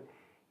them. But,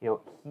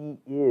 he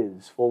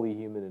is fully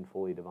human and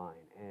fully divine.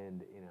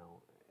 And,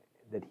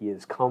 that he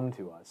has come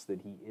to us, that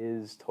he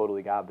is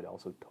totally God, but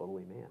also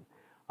totally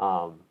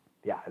man.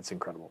 It's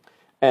incredible.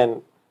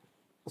 And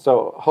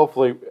so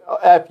hopefully,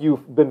 if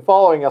you've been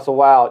following us a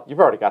while, you've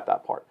already got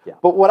that part. Yeah.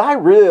 But what I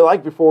really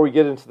like before we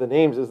get into the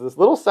names is this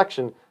little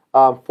section,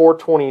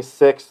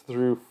 426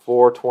 through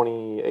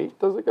 428,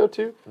 does it go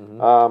to? Mm-hmm.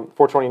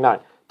 429,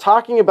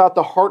 talking about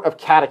the heart of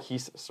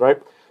catechesis,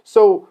 right?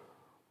 So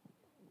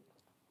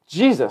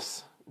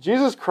Jesus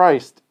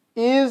Christ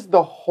is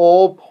the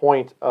whole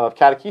point of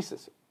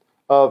catechesis,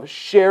 of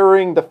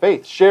sharing the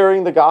faith,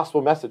 sharing the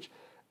gospel message.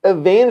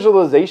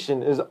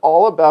 Evangelization is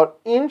all about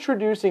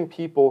introducing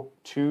people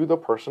to the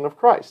person of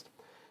Christ.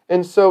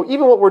 And so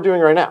even what we're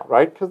doing right now,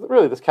 right? Because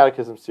really this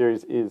catechism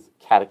series is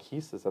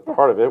catechesis at the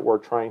heart of it. We're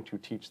trying to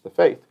teach the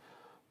faith.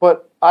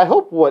 But I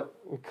hope what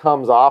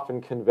comes off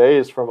and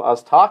conveys from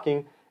us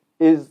talking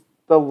is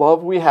the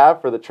love we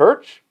have for the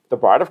church, the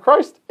bride of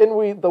Christ,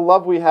 and the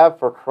love we have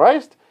for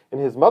Christ and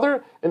his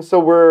mother. And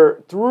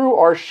so through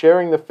our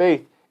sharing the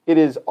faith, it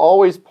is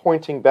always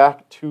pointing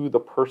back to the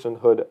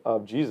personhood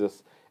of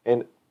Jesus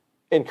and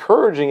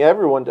encouraging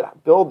everyone to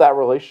build that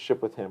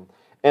relationship with him.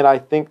 And I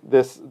think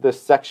this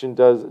section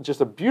does just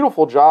a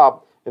beautiful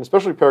job, and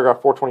especially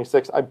paragraph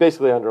 426. I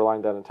basically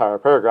underlined that entire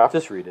paragraph.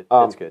 Just read it.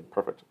 It's good.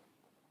 Perfect.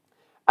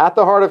 At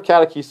the heart of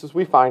catechesis,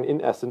 we find,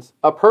 in essence,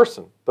 a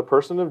person, the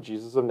person of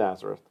Jesus of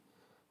Nazareth,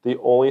 the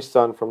only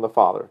Son from the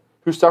Father,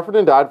 who suffered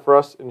and died for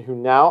us, and who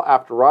now,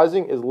 after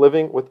rising, is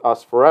living with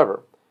us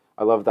forever.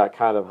 I love that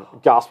kind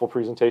of gospel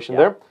presentation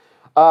there.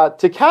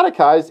 To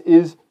catechize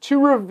is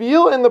to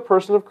reveal in the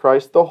person of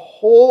Christ the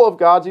whole of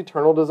God's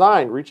eternal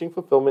design, reaching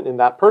fulfillment in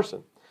that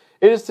person.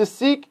 It is to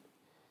seek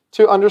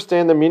to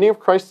understand the meaning of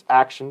Christ's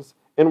actions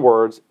and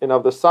words and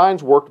of the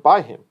signs worked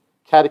by him.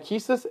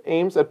 Catechesis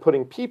aims at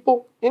putting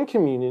people in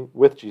communion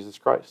with Jesus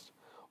Christ.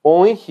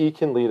 Only he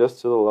can lead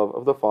us to the love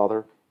of the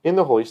Father in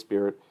the Holy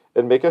Spirit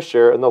and make us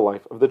share in the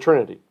life of the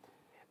Trinity.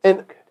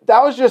 And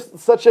that was just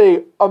such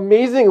an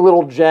amazing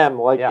little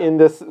gem in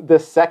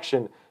this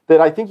section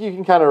that I think you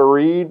can kind of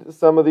read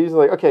some of these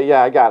okay,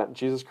 yeah, I got it.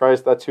 Jesus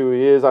Christ, that's who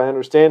he is, I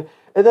understand.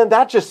 And then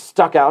that just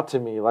stuck out to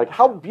me,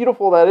 how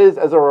beautiful that is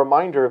as a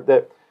reminder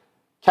that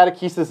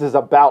catechesis is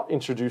about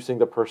introducing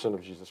the person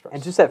of Jesus Christ.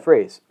 And just that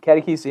phrase,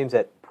 catechesis aims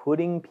at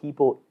putting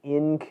people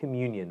in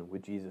communion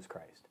with Jesus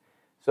Christ.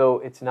 So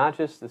it's not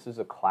just this is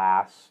a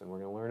class and we're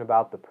going to learn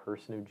about the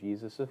person of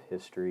Jesus of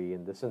history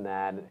and this and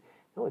that.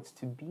 No, it's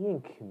to be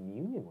in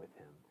communion with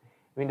him.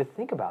 I mean, to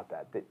think about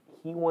that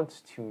he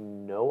wants to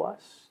know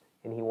us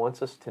and he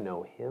wants us to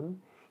know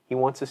him. He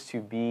wants us to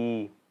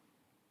be,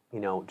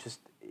 just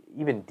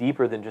even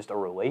deeper than just a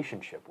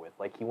relationship with.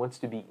 He wants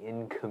to be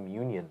in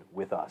communion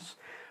with us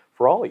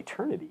for all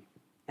eternity.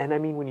 And I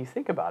mean, when you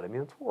think about it,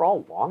 that's what we're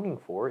all longing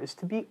for, is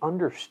to be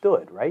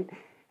understood, right?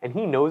 And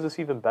he knows us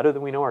even better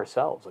than we know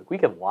ourselves. We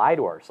can lie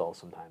to ourselves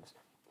sometimes.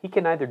 He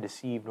can neither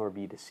deceive nor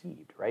be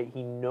deceived, right?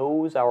 He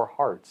knows our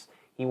hearts.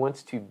 He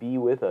wants to be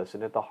with us.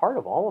 And at the heart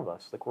of all of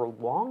us, we're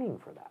longing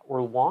for that.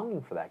 We're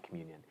longing for that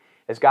communion.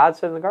 As God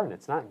said in the garden,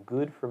 it's not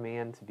good for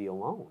man to be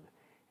alone.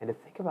 And to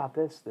think about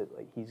this, that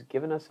like he's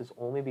given us his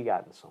only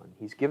begotten Son.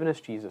 He's given us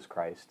Jesus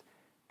Christ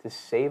to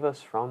save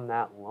us from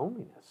that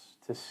loneliness,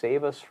 to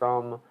save us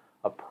from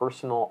a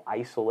personal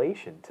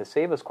isolation, to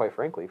save us, quite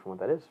frankly, from what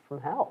that is,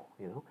 from hell,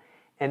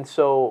 And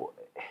so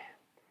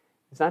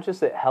it's not just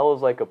that hell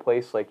is like a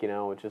place like,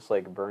 it's just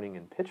like burning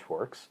in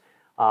pitchforks,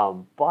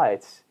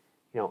 but,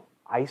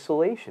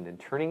 isolation and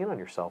turning in on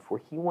yourself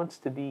where he wants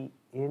to be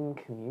in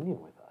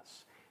communion with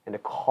us and to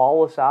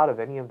call us out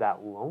of any of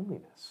that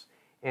loneliness.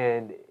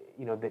 And,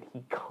 that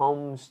he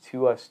comes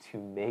to us to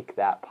make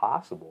that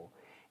possible.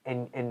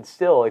 And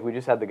still, like we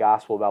just had the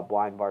gospel about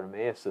blind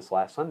Bartimaeus this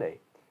last Sunday,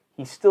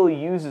 he still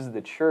uses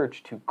the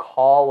church to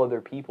call other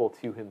people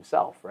to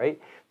himself,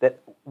 right?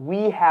 That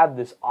we have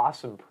this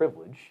awesome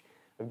privilege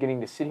of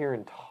getting to sit here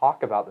and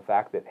talk about the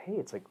fact that, hey,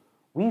 it's like,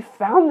 we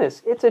found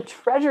this. It's a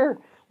treasure.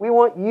 We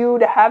want you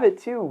to have it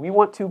too. We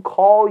want to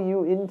call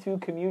you into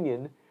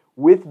communion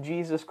with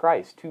Jesus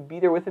Christ, to be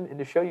there with him and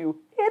to show you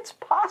it's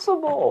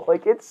possible.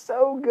 Like, it's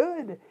so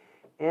good.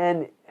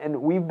 And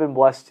we've been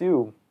blessed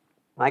too.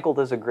 Michael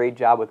does a great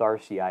job with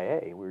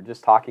RCIA. We were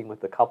just talking with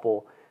the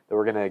couple that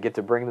we're going to get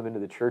to bring them into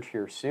the church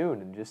here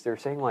soon. And just they're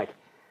saying like,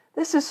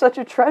 this is such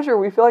a treasure.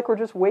 We feel like we're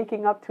just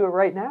waking up to it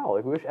right now.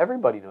 Like, we wish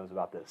everybody knows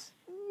about this.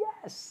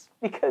 Yes,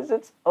 because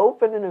it's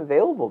open and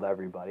available to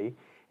everybody.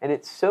 And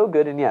it's so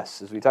good. And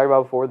yes, as we talked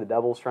about before, the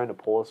devil's trying to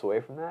pull us away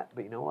from that.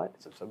 But you know what?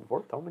 As I've said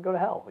before, tell them to go to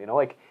hell.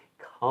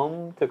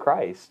 Come to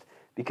Christ,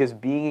 because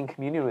being in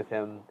communion with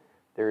him,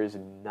 there is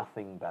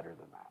nothing better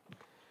than that.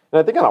 And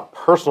I think on a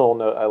personal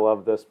note, I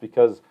love this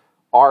because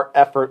our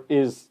effort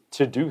is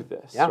to do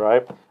this,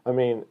 right? I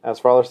mean, as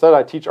Father said,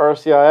 I teach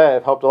RCIA.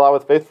 I've helped a lot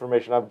with faith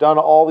formation. I've done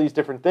all these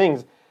different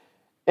things.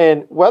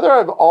 And whether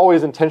I'm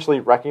always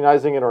intentionally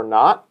recognizing it or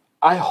not,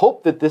 I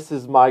hope that this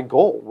is my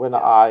goal when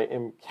I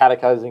am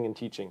catechizing and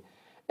teaching.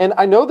 And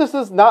I know this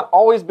has not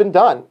always been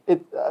done.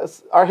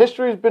 Our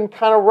history has been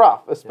kind of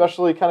rough,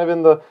 especially kind of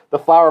in the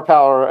flower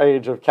power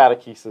age of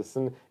catechesis.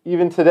 And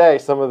even today,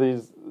 some of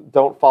these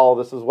don't follow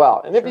this as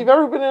well. And if you've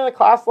ever been in a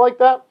class like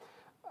that,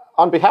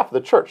 on behalf of the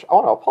church, I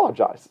want to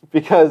apologize,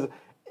 because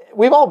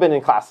we've all been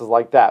in classes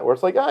like that where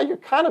it's like, you're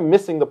kind of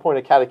missing the point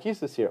of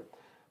catechesis here.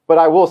 But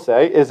I will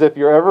say is if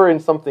you're ever in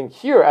something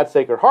here at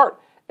Sacred Heart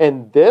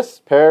and this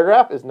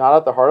paragraph is not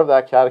at the heart of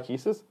that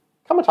catechesis,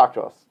 come and talk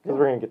to us, because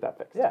we're going to get that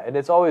fixed. Yeah, and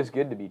it's always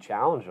good to be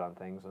challenged on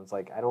things. And it's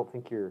like, I don't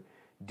think you're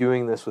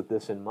doing this with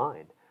this in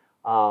mind.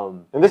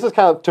 And this is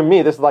kind of, to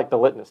me, this is like the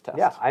litmus test.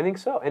 Yeah, I think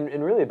so.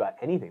 And really about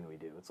anything that we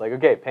do. It's like,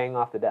 okay, paying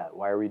off the debt.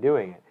 Why are we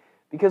doing it?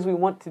 Because we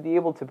want to be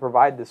able to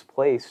provide this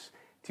place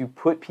to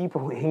put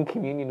people in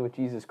communion with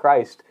Jesus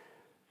Christ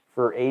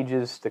for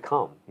ages to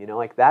come.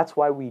 That's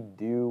why we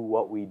do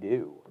what we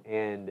do.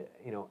 And,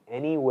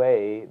 any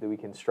way that we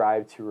can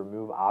strive to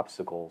remove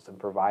obstacles and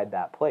provide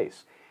that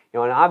place.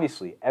 And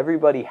obviously,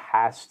 everybody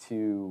has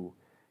to,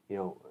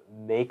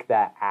 make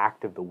that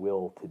act of the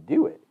will to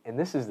do it. And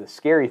this is the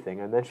scary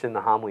thing. I mentioned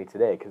the homily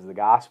today because the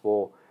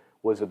gospel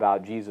was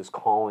about Jesus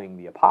calling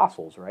the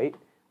apostles, right?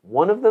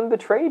 One of them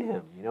betrayed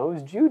him. It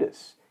was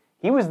Judas.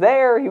 He was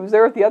there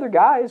with the other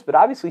guys, but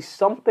obviously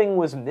something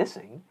was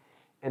missing.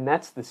 And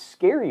that's the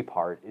scary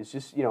part, is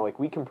just,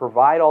 we can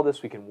provide all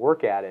this, we can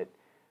work at it,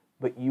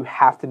 but you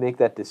have to make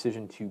that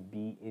decision to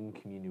be in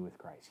communion with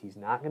Christ. He's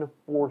not going to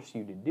force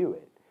you to do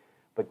it.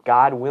 But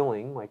God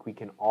willing, we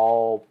can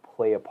all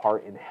play a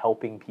part in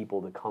helping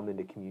people to come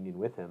into communion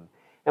with him.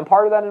 And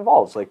part of that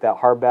involves, that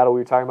hard battle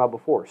we were talking about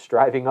before,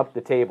 striving up the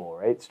table,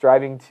 right?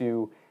 Striving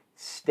to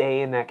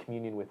stay in that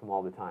communion with him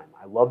all the time.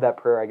 I love that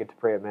prayer I get to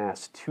pray at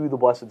Mass to the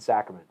Blessed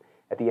Sacrament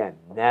at the end.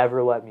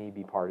 Never let me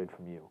be parted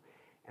from you.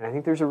 And I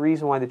think there's a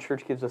reason why the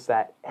church gives us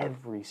that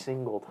every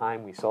single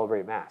time we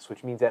celebrate Mass,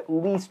 which means at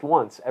least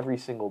once every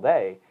single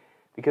day,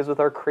 because with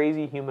our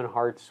crazy human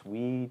hearts,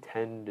 we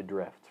tend to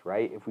drift,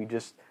 right? If we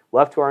just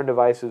left to our own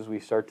devices, we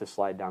start to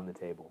slide down the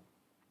table.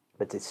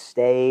 But to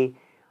stay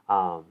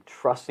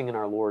trusting in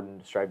our Lord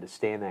and strive to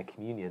stay in that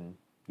communion,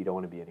 you don't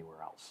want to be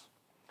anywhere else.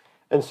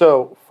 And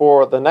so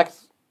for the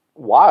next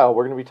while,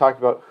 we're going to be talking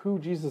about who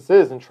Jesus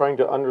is and trying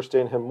to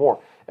understand him more.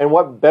 And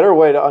what better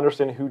way to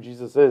understand who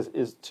Jesus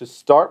is to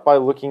start by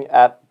looking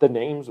at the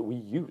names we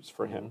use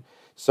for him.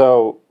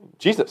 So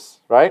Jesus,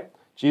 right?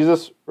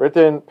 Jesus, right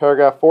there in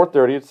paragraph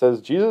 430, it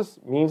says, Jesus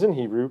means in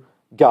Hebrew,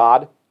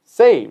 God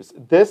saves.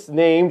 This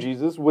name,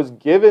 Jesus, was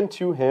given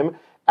to him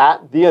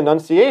at the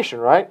Annunciation,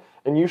 right?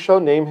 And you shall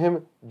name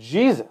him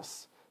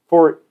Jesus,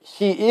 for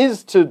he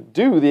is to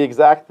do the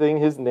exact thing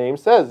his name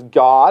says.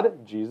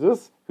 God,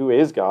 Jesus, who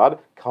is God,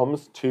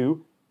 comes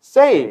to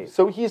save.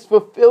 So he's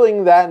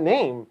fulfilling that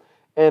name.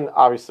 And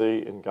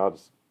obviously, in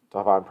God's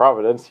divine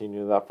providence, he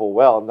knew that full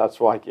well, and that's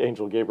why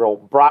Angel Gabriel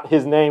brought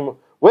his name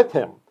with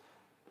him.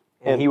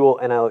 And he will,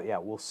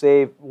 we'll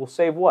save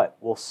what?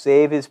 We'll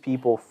save his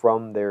people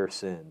from their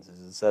sins, as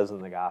it says in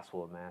the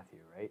Gospel of Matthew,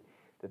 right?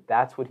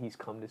 That's what he's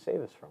come to save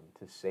us from,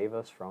 to save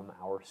us from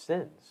our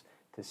sins,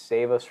 to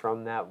save us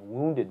from that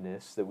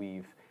woundedness that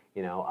we've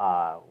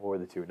or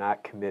the two,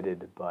 not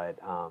committed, but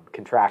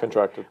contracted.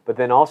 Contracted. But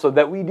then also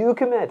that we do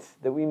commit,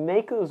 that we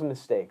make those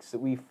mistakes, that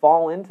we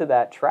fall into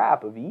that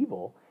trap of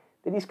evil,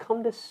 that he's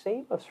come to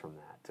save us from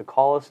that, to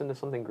call us into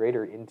something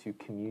greater, into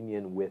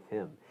communion with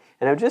him.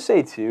 And I would just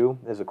say, too,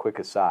 as a quick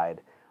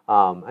aside,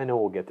 I know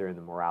we'll get there in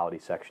the morality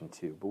section,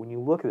 too, but when you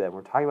look at that,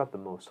 we're talking about the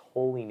most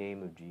holy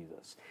name of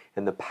Jesus,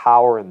 and the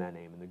power in that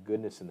name, and the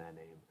goodness in that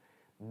name.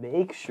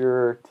 Make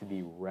sure to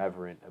be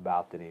reverent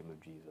about the name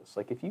of Jesus.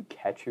 Like, if you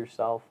catch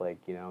yourself,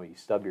 you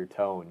stub your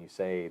toe and you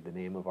say the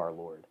name of our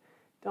Lord,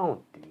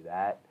 don't do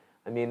that.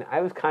 I mean,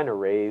 I was kind of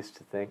raised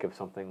to think of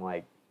something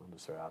like, I'll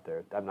just throw it out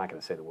there, I'm not going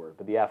to say the word,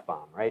 but the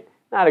F-bomb, right?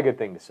 Not a good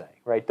thing to say,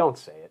 right? Don't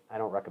say it. I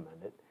don't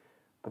recommend it.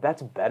 But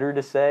that's better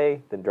to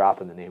say than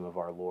dropping the name of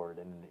our Lord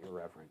in an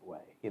irreverent way.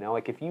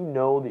 If you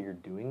know that you're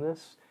doing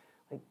this,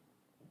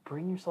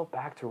 bring yourself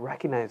back to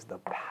recognize the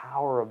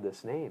power of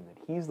this name,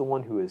 that he's the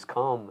one who has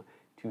come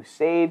to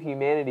save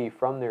humanity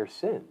from their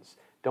sins.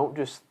 Don't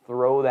just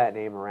throw that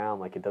name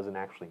around like it doesn't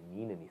actually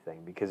mean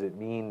anything, because it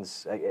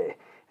means, it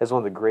has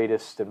one of the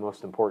greatest and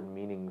most important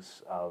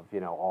meanings of,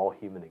 all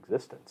human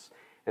existence.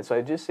 And so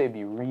I just say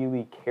be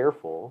really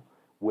careful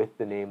with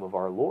the name of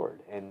our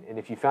Lord. And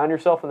if you found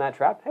yourself in that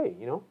trap, hey,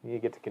 you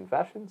get to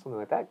confession, something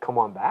like that, come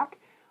on back,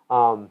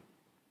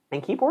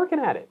 and keep working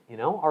at it.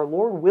 Our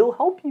Lord will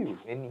help you,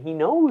 and he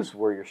knows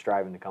where you're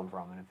striving to come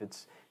from. And if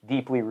it's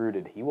deeply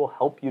rooted, he will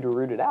help you to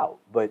root it out.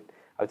 But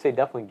I would say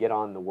definitely get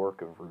on the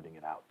work of rooting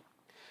it out.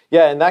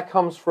 Yeah, and that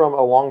comes from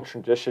a long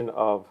tradition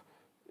of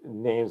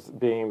names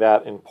being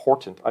that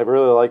important. I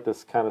really like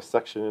this kind of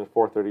section in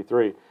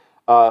 433.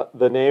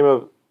 The name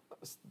of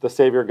the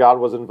Savior God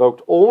was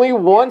invoked only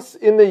once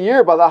in the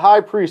year by the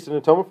high priest in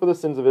atonement for the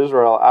sins of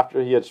Israel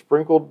after he had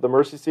sprinkled the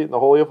mercy seat in the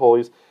Holy of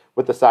Holies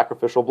with the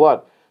sacrificial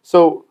blood.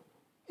 So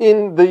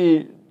in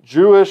the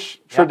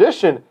Jewish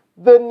tradition,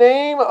 the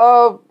name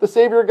of the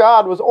Savior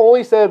God was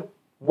only said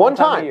one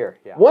time. A year.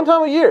 Yeah. One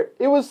time a year.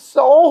 It was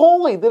so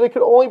holy that it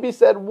could only be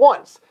said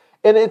once.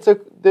 And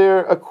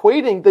they're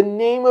equating the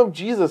name of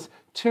Jesus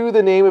to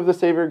the name of the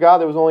Savior God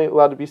that was only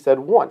allowed to be said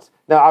once.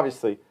 Now,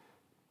 obviously,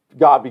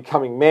 God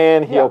becoming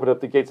man, he opened up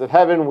the gates of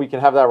heaven. We can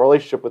have that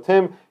relationship with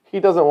him.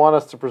 He doesn't want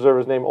us to preserve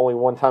his name only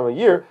one time a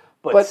year.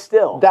 But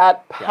still,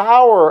 that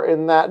power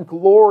and that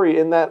glory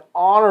and that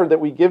honor that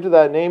we give to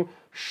that name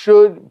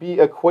should be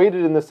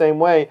equated in the same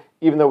way,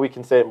 even though we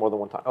can say it more than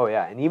one time. Oh,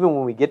 yeah. And even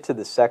when we get to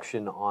the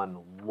section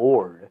on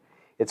Lord,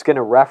 it's going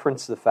to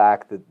reference the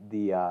fact that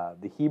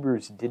the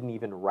Hebrews didn't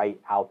even write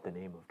out the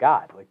name of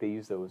God. Like, they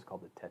used what's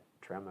called the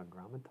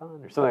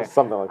Tetragrammaton or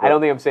something like that. I don't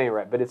think I'm saying it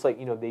right, but it's like,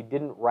 they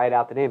didn't write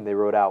out the name. They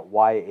wrote out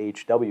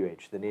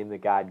YHWH, the name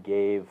that God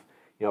gave,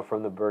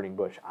 from the burning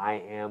bush. I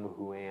am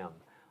who am.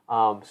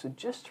 So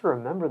just to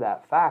remember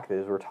that fact, that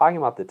as we're talking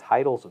about the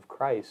titles of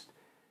Christ,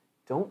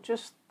 don't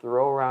just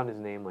throw around his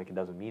name like it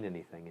doesn't mean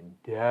anything,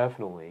 and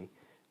definitely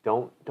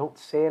don't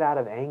say it out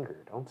of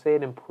anger. Don't say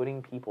it in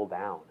putting people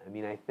down. I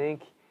mean, I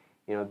think,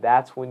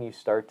 that's when you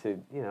start to,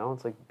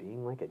 it's like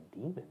being like a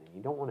demon, and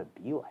you don't want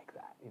to be like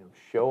that.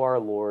 Show our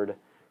Lord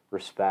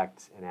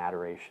respect and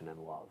adoration and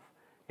love.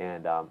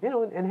 And,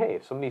 and hey,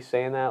 if somebody's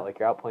saying that, like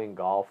you're out playing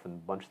golf and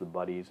a bunch of the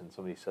buddies, and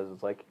somebody says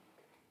it's like,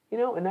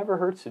 it never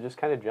hurts to just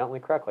kind of gently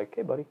correct, like,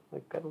 hey, buddy,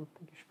 like, I don't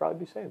think you should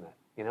probably be saying that,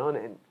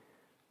 and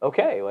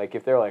okay, like,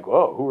 if they're like,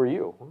 whoa, who are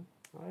you?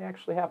 Well, I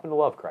actually happen to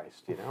love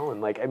Christ,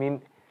 and like, I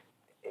mean,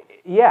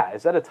 yeah,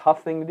 is that a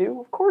tough thing to do?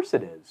 Of course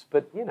it is,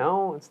 but,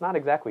 it's not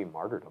exactly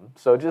martyrdom,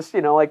 so just,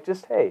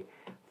 hey,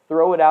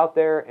 throw it out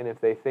there, and if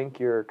they think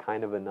you're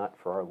kind of a nut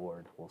for our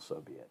Lord, well,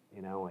 so be it,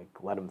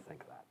 let them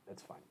think that,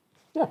 it's fine.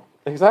 Yeah,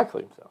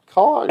 exactly. So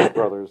call out your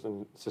brothers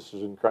and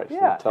sisters in Christ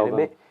and tell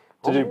them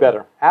to do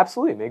better.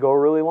 Absolutely. It may go a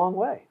really long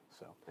way.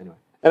 So, anyway.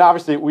 And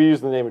obviously, we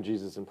use the name of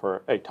Jesus in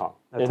prayer a ton.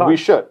 We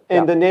should.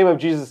 And the name of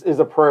Jesus is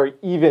a prayer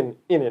even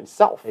in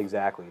itself.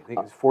 Exactly. I think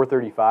it's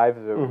 435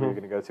 is what we're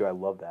going to go to. I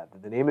love that.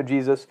 The name of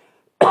Jesus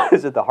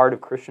is at the heart of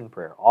Christian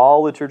prayer.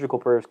 All liturgical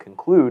prayers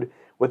conclude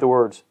with the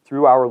words,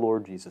 through our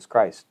Lord Jesus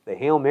Christ. The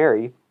Hail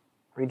Mary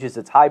reaches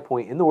its high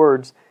point in the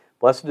words,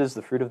 blessed is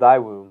the fruit of thy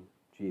womb,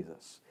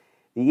 Jesus.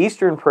 The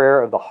Eastern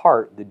prayer of the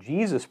heart, the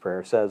Jesus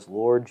prayer, says,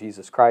 Lord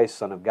Jesus Christ,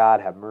 Son of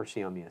God, have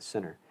mercy on me, a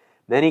sinner.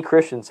 Many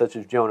Christians, such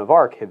as Joan of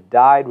Arc, have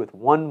died with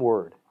one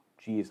word,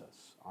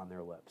 Jesus, on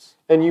their lips.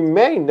 And you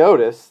may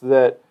notice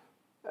that,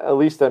 at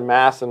least at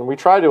Mass, and we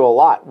try to a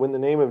lot, when the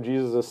name of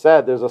Jesus is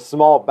said, there's a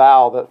small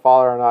bow that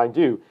Father and I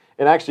do.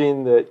 And actually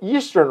in the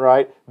Eastern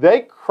Rite, they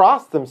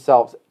cross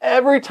themselves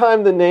every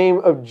time the name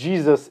of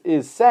Jesus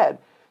is said.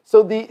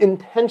 So the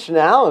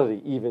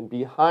intentionality even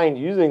behind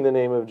using the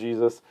name of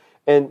Jesus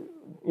and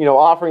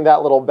offering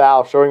that little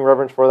bow, showing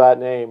reverence for that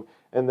name,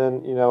 and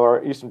then,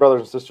 our Eastern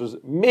brothers and sisters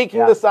making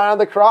the sign of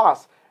the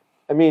cross.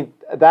 I mean,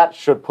 that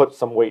should put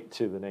some weight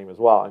to the name as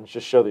well and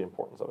just show the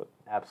importance of it.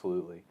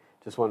 Absolutely.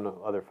 Just one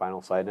other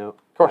final side note.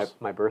 Of course.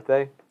 My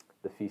birthday,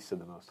 the feast of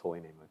the most holy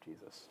name of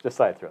Jesus. Just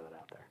thought I'd throw that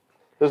out there.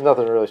 There's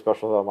nothing really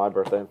special about my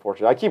birthday,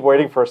 unfortunately. I keep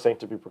waiting for a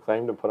saint to be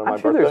proclaimed and put on my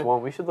birthday. I'm sure there's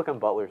one. We should look on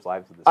Butler's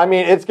Lives of the Saints. I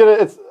mean,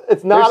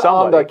 it's not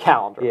on the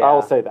calendar. Yeah. I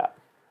will say that.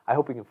 I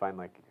hope we can find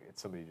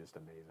it's somebody just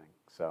amazing.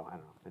 So I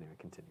don't know. Anyway,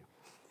 continue.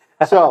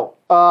 So,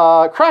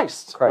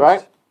 Christ,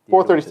 right?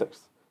 436.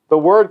 The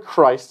word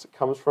Christ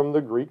comes from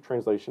the Greek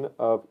translation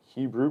of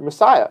Hebrew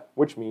Messiah,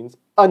 which means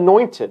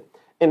anointed.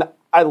 And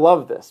I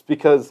love this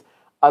because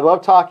I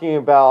love talking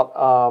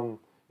about,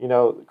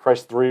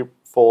 Christ's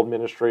threefold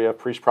ministry of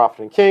priest,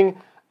 prophet, and king,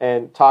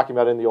 and talking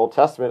about in the Old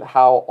Testament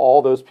how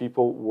all those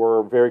people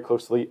were very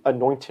closely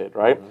anointed,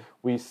 right? Mm-hmm.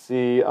 We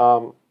see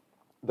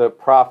the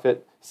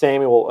prophet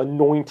Samuel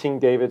anointing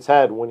David's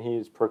head when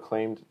he's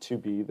proclaimed to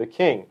be the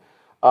king.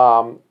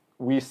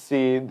 We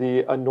see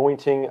the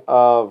anointing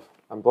of,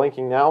 I'm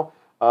blanking now,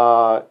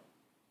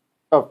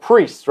 of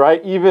priests,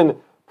 right? Even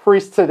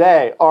priests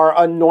today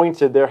are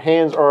anointed. Their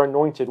hands are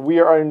anointed. We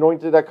are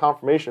anointed at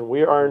confirmation.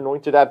 We are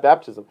anointed at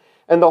baptism.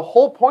 And the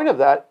whole point of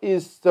that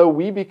is so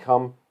we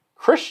become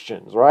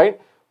Christians, right?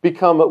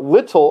 Become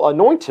little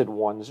anointed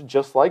ones,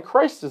 just like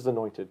Christ is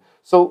anointed.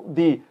 So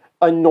the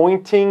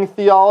anointing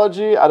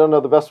theology, I don't know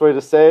the best way to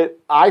say it,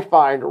 I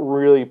find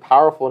really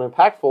powerful and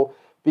impactful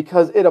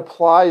because it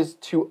applies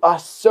to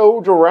us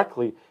so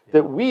directly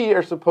that we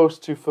are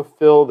supposed to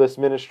fulfill this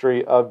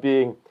ministry of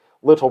being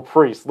little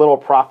priests, little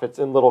prophets,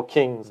 and little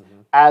kings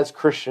as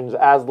Christians,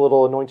 as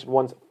little anointed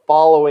ones,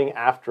 following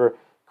after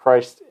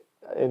Christ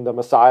in the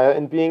Messiah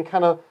and being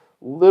kind of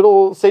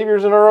little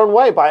saviors in our own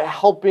way by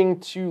helping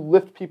to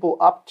lift people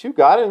up to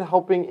God and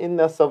helping in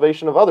the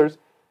salvation of others,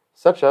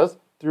 such as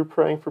through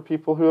praying for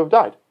people who have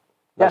died.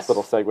 Nice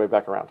little segue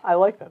back around. I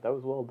like that. That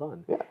was well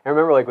done. Yeah. I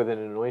remember with an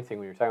anointing,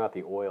 when you're talking about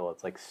the oil,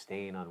 it's like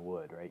stain on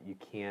wood, right? You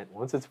can't,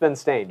 once it's been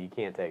stained, you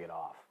can't take it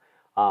off.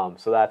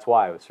 So that's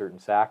why with certain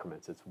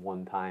sacraments, it's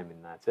one time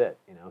and that's it.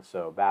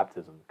 So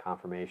baptism,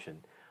 confirmation.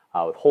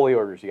 With holy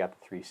orders, you got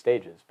the 3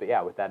 stages. But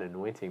yeah, with that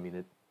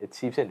anointing, it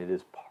seeps in. It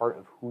is part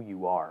of who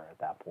you are at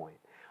that point.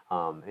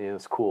 And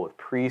it's cool. With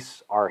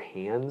priests, our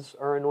hands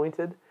are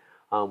anointed.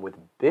 With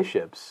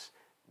bishops,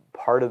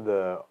 part of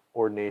the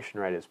ordination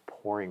rite is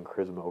pouring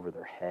chrisma over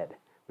their head,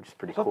 which is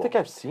pretty cool. I don't think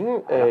I've seen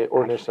an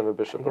ordination of a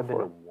bishop before. I've been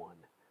to one,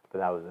 but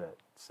that was it.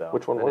 So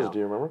which one was it? Do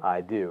you remember?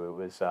 I do. It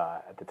was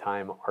at the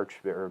time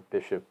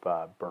Bishop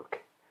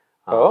Burke.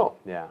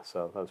 Yeah,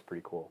 so that was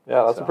pretty cool.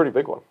 Yeah, that's a pretty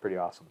big one. Pretty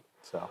awesome.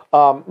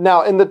 So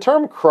now, and the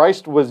term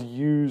Christ was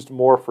used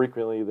more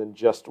frequently than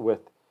just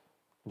with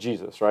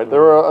Jesus, right? There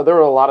were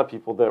a lot of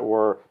people that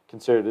were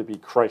considered to be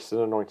Christ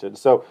and anointed.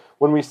 So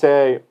when we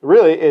say,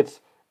 really, it's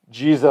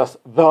Jesus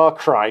the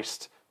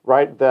Christ,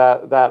 right?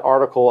 That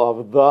article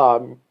of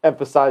the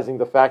emphasizing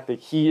the fact that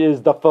he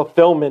is the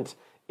fulfillment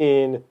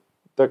in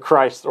the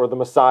Christ or the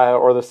Messiah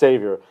or the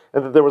Savior.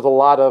 And that there was a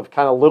lot of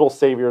kind of little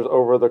saviors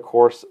over the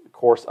course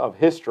of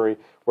history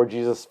where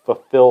Jesus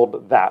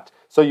fulfilled that.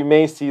 So you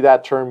may see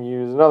that term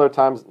used in other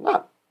times,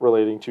 not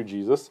relating to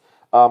Jesus,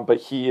 but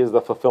he is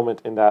the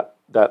fulfillment in that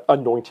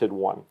anointed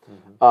one.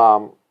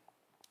 And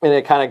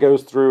it kind of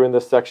goes through in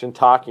this section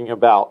talking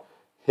about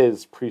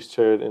his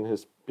priesthood and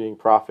his being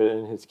prophet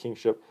and his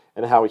kingship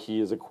and how he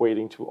is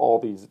equating to all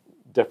these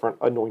different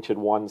anointed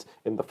ones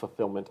in the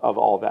fulfillment of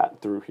all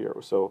that through here.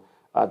 So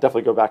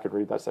definitely go back and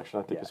read that section.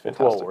 I think it's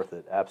fantastic. It's well worth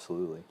it,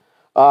 absolutely.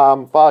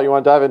 Father, you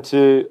want to dive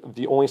into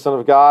the only Son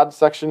of God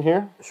section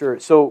here? Sure.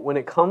 So when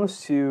it comes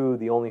to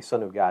the only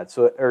Son of God,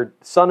 or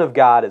Son of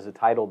God is a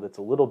title that's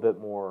a little bit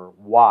more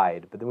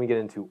wide, but then we get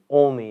into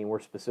only, and we're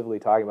specifically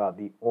talking about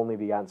the only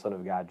begotten Son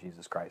of God,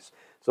 Jesus Christ.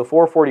 So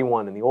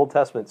 441 in the Old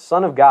Testament,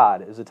 Son of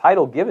God is a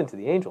title given to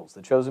the angels,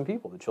 the chosen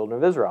people, the children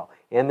of Israel,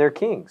 and their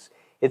kings.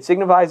 It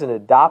signifies an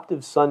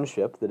adoptive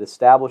sonship that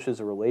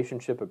establishes a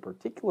relationship of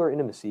particular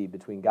intimacy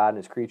between God and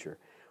his creature.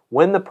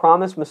 When the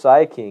promised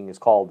Messiah King is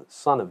called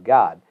Son of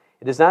God,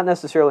 it does not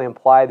necessarily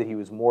imply that he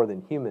was more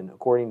than human,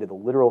 according to the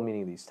literal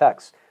meaning of these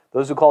texts.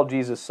 Those who called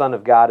Jesus Son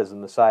of God as the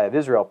Messiah of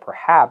Israel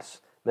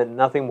perhaps meant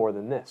nothing more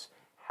than this.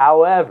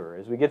 However,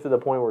 as we get to the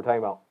point where we're talking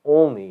about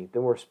only,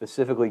 then we're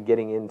specifically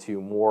getting into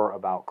more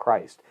about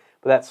Christ.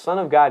 But that Son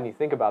of God, and you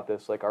think about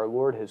this, like our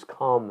Lord has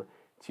come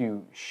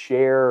to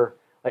share,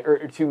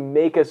 or to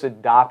make us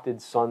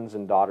adopted sons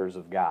and daughters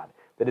of God.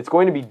 That it's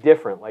going to be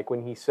different, like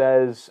when he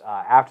says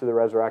after the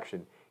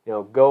resurrection,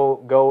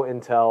 go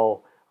and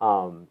tell,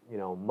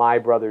 my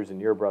brothers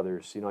and your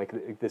brothers,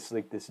 like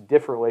this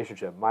different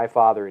relationship, my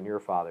father and your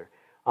father,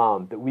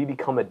 that we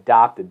become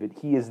adopted, but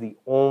he is the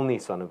only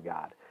Son of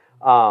God.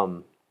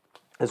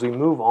 As we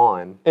move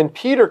on. And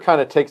Peter kind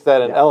of takes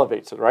that and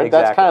elevates it, right?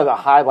 Exactly. That's kind of the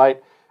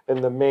highlight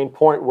and the main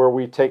point where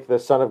we take the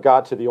Son of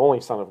God to the only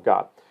Son of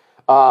God.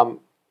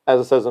 As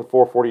it says in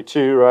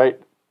 442,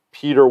 right?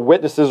 Peter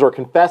witnesses or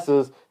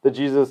confesses that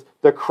Jesus,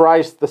 the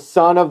Christ, the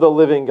Son of the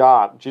living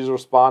God. Jesus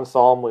responds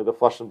solemnly, the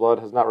flesh and blood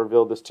has not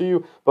revealed this to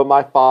you, but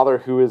my Father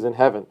who is in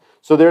heaven.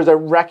 So there's a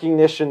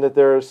recognition that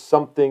there is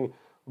something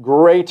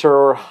greater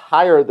or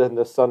higher than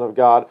the Son of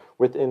God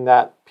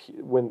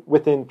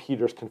within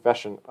Peter's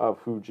confession of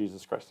who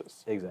Jesus Christ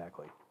is.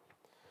 Exactly.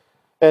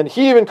 And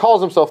he even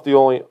calls himself the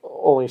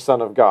only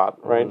Son of God,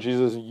 right?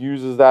 Jesus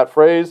uses that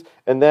phrase.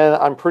 And then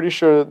I'm pretty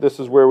sure this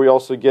is where we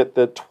also get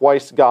the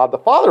twice God the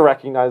Father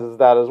recognizes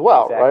that as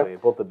well, Exactly.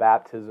 right? Both the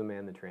baptism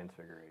and the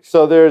transfiguration.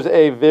 So there's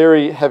a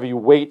very heavy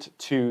weight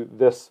to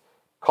this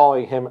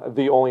calling him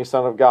the only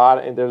Son of God,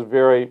 and there's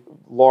very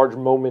large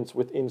moments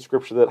within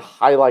Scripture that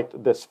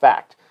highlight this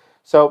fact.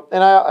 So,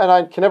 and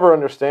I can never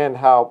understand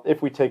how,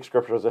 if we take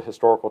Scripture as a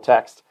historical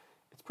text,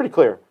 it's pretty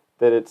clear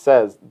that it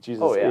says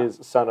Jesus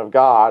is Son of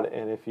God,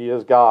 and if he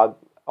is God,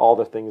 all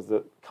the things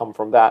that come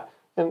from that.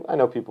 And I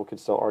know people could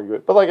still argue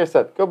it, but like I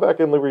said, go back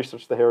and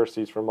research the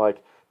heresies from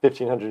like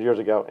 1,500 years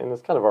ago, and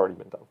it's kind of already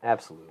been done.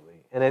 Absolutely.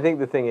 And I think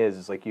the thing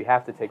is like you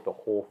have to take the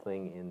whole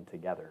thing in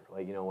together.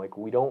 Like, like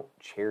we don't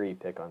cherry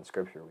pick on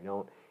Scripture. We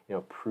don't,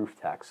 proof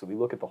text. So we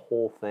look at the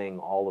whole thing,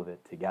 all of it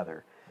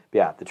together. But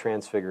yeah, the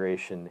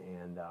transfiguration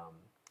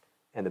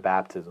and the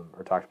baptism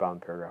are talked about in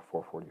paragraph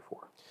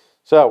 444.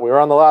 So we're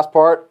on the last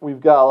part. We've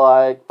got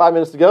like 5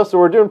 minutes to go, so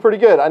we're doing pretty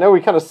good. I know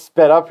we kind of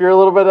sped up here a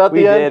little bit at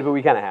the end. We did, but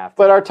we kind of have to.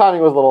 But our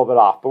timing was a little bit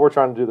off, but we're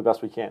trying to do the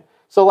best we can.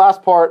 So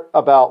last part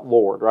about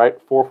Lord,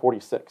 right?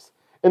 446.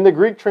 In the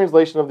Greek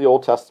translation of the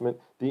Old Testament,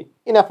 the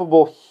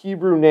ineffable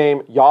Hebrew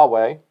name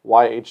Yahweh,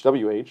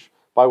 YHWH,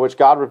 by which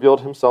God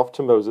revealed himself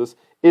to Moses,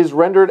 is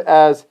rendered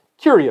as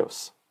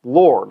Kyrios,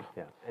 Lord.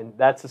 Yeah, and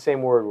that's the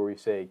same word where we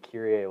say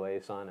Kyrie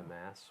eleison in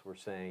Mass. We're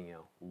saying,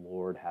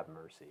 Lord have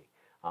mercy.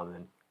 And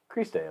then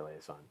Christe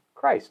eleison,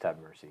 Christ have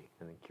mercy.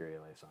 And then Kyrie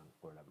eleison,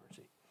 Lord have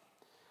mercy.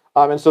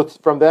 And so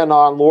from then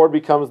on, Lord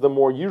becomes the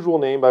more usual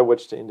name by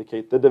which to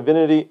indicate the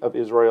divinity of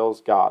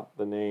Israel's God.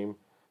 The name,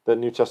 the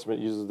New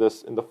Testament uses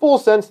this in the full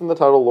sense in the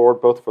title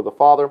Lord, both for the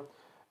Father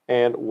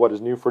and what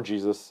is new for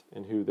Jesus,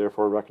 and who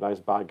therefore are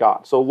recognized by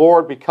God. So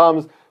Lord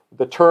becomes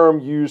the term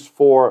used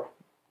for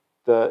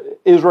the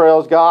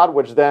Israel's God,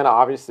 which then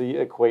obviously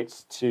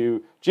equates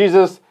to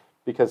Jesus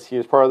because he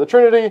is part of the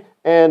Trinity.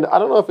 And I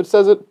don't know if it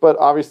says it, but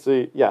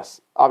obviously,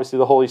 yes, obviously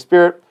the Holy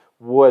Spirit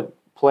would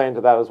play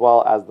into that as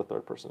well as the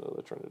third person of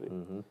the Trinity.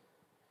 Mm-hmm.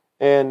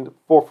 And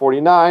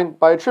 449,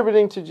 by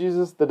attributing to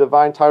Jesus the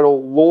divine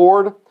title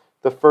Lord,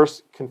 the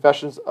first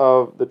confessions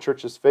of the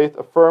Church's faith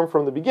affirm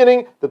from the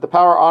beginning that the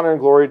power, honor, and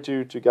glory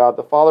due to God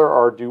the Father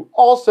are due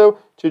also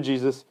to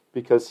Jesus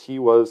because he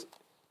was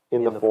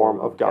in the form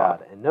of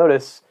God. And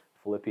notice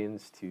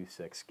Philippians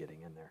 2:6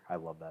 getting in there. I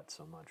love that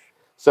so much.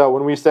 So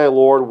when we say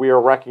Lord, we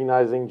are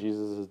recognizing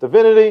Jesus'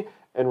 divinity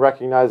and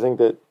recognizing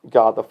that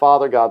God the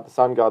Father, God the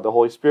Son, God the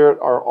Holy Spirit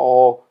are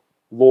all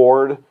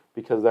Lord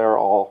because they are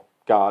all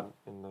God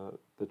in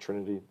the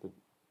Trinity,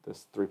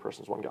 this three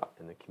persons, one God.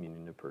 In the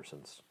communion of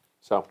persons.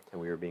 So, and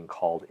we are being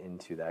called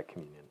into that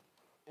communion.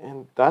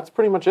 And that's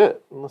pretty much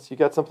it, unless you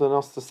got something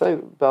else to say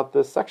about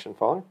this section,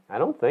 Father. I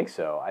don't think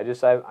so.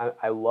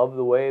 I love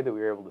the way that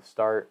we were able to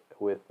start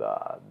with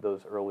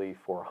those early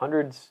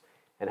 400s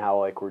and how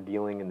like we're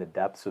dealing in the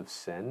depths of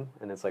sin,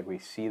 and it's like we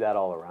see that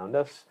all around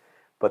us,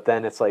 but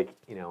then it's like,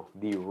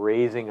 the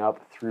raising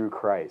up through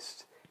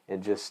Christ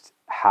and just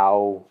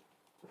how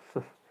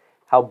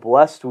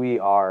blessed we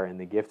are in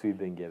the gift we've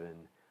been given.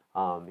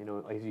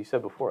 Like you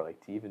said before,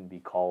 like to even be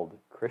called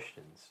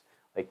Christians,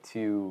 like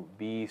to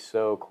be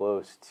so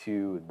close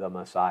to the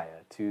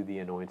Messiah, to the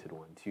Anointed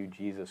One, to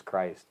Jesus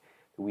Christ,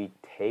 that we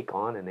take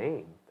on a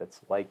name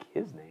that's like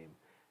his name.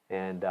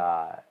 And,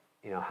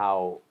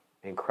 how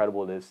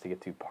incredible it is to get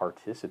to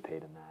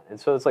participate in that. And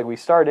so it's like we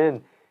start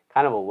in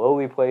kind of a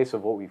lowly place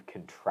of what we've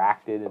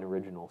contracted in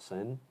original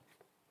sin,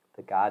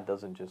 that God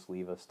doesn't just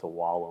leave us to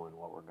wallow in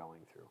what we're going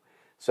through.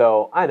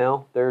 So I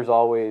know there's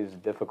always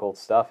difficult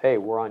stuff. Hey,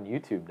 we're on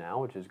YouTube now,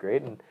 which is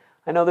great. And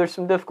I know there's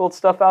some difficult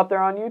stuff out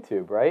there on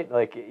YouTube, right?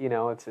 Like,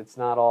 it's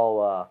not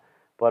all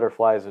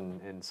butterflies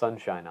and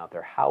sunshine out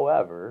there.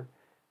 However,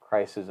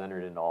 Christ has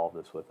entered into all of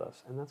this with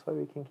us. And that's why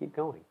we can keep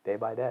going day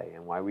by day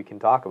and why we can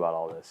talk about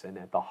all this. And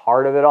at the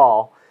heart of it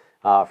all,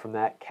 from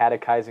that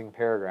catechizing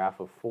paragraph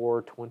of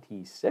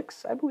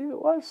 426, I believe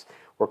it was,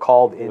 we're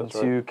called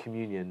into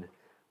communion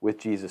with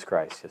Jesus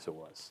Christ. Yes, it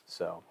was.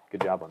 So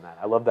good job on that.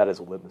 I love that as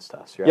a litmus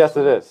test. Yes,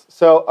 it is.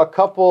 So a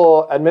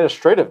couple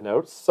administrative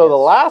notes. So the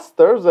last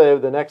Thursday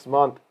of the next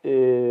month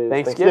is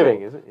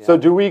Thanksgiving. Is it? Yeah. So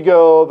do we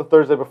go the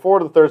Thursday before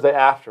or the Thursday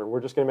after?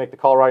 We're just going to make the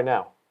call right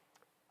now.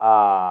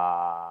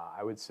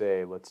 I would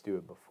say let's do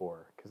it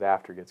before, because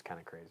after gets kind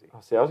of crazy.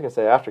 Oh, see, I was going to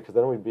say after, because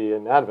then we'd be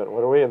in Advent,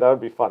 wouldn't we? And that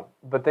would be fun.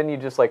 But then you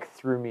just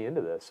threw me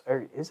into this.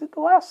 Is it the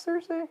last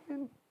Thursday?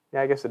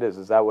 Yeah, I guess it is.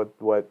 Is that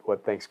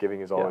what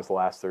Thanksgiving is always the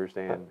last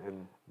Thursday?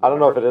 And I don't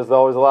know if it is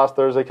always the last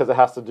Thursday because it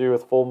has to do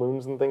with full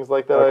moons and things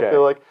like that, okay. I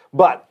feel like.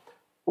 But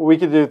we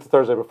could do it the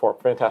Thursday before.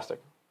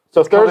 Fantastic.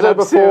 So it's Thursday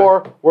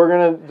before, soon. We're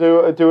going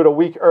to do it a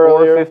week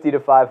earlier. 450 to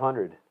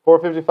 500.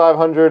 450,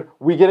 500.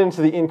 We get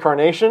into the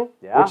Incarnation,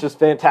 which is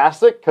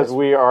fantastic because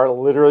we are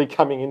literally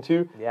coming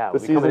into the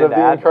season of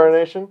the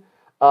Incarnation.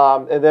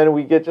 And then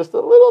we get just a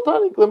little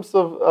tiny glimpse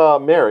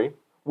of Mary,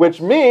 which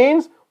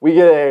means we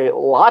get a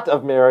lot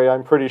of Mary,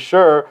 I'm pretty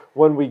sure,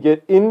 when we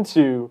get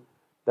into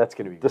that's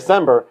going to be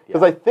December.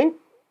 Because I think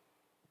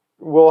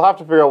we'll have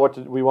to figure out what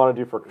we want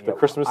to do for the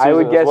Christmas season I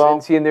would guess, as well.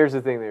 and there's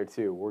the thing there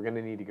too. We're going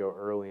to need to go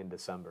early in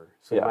December,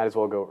 so you might as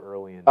well go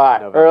early in All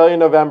right, November. early in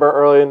November,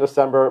 early in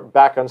December,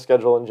 back on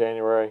schedule in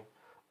January.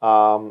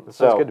 That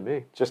sounds good to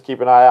me. Just keep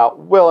an eye out.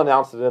 We'll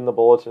announce it in the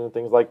bulletin and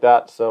things like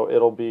that, so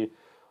it'll be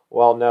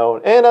well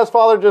known. And as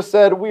Father just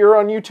said, we are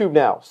on YouTube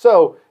now.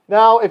 So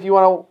now if you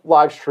want to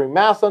live stream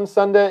Mass on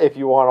Sunday, if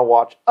you want to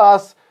watch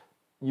us,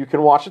 you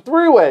can watch it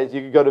 3 ways. You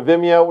can go to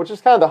Vimeo, which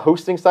is kind of the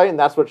hosting site, and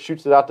that's what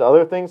shoots it out to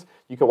other things.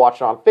 You can watch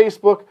it on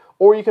Facebook,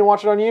 or you can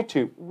watch it on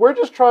YouTube. We're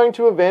just trying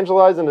to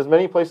evangelize in as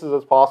many places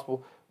as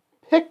possible.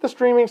 Pick the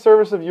streaming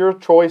service of your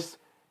choice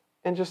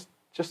and just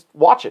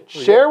watch it.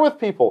 Share with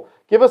people.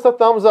 Give us a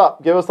thumbs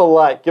up. Give us a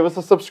like. Give us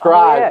a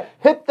subscribe.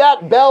 Hit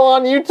that bell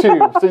on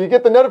YouTube so you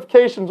get the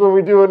notifications when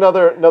we do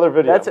another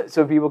video.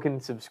 So people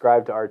can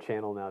subscribe to our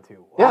channel now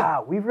too.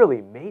 Wow, we've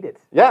really made it.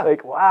 Yeah.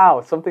 Like,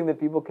 wow, something that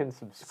people can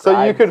subscribe to.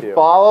 So you could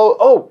follow.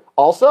 Oh,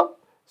 also,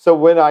 so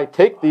when I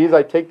take these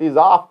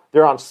off.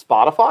 They're on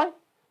Spotify.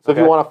 So if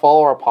you want to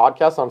follow our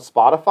podcast on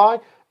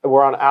Spotify,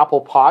 we're on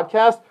Apple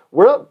Podcasts.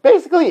 We're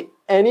basically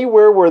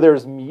anywhere where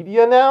there's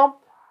media now.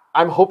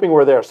 I'm hoping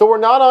we're there. So we're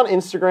not on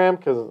Instagram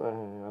because I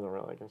don't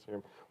really like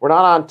Instagram. We're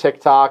not on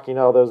TikTok,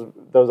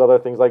 those other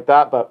things like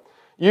that. But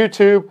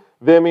YouTube,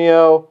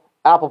 Vimeo,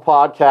 Apple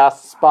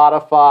Podcasts,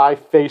 Spotify,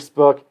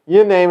 Facebook,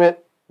 you name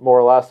it, more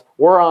or less,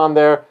 we're on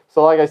there.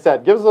 So like I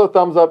said, give us a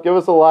thumbs up, give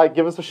us a like,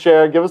 give us a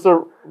share, give us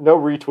no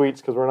retweets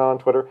because we're not on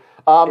Twitter.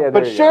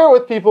 But share it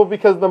with people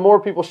because the more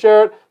people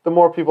share it, the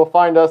more people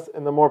find us.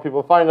 And the more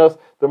people find us,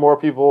 the more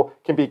people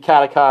can be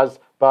catechized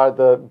by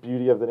the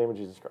beauty of the name of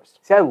Jesus Christ.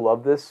 See, I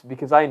love this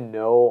because I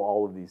know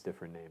all of these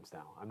different names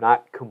now. I'm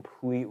not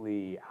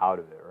completely out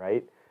of it,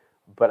 right?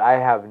 But I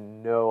have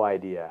no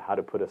idea how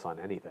to put us on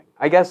anything.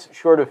 I guess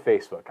short of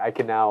Facebook, I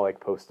can now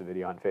post a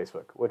video on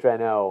Facebook, which I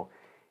know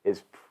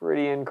is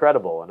pretty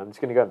incredible. And I'm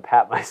just going to go and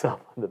pat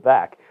myself on the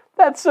back.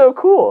 That's so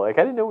cool. I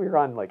didn't know we were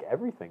on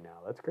everything now.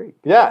 That's great.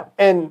 Yeah,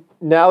 and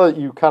now that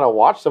you kind of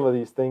watch some of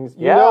these things,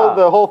 you know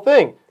the whole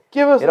thing.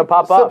 Give us It'll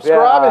pop up.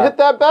 Subscribe and hit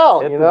that bell.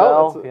 Hit the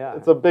bell.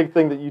 It's a big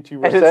thing that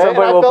YouTubers say, and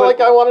I feel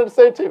like I wanted to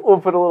say too. We'll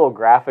put a little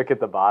graphic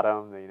at the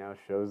bottom that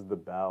shows the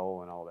bell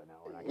and all that. No,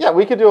 we're not yeah,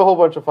 we could do a whole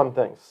bunch of fun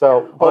things.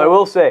 So, I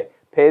will say,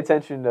 pay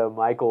attention to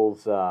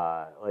Michael's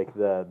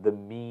the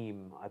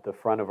meme at the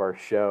front of our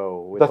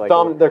show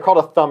with they're called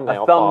a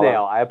thumbnail. A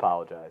thumbnail. I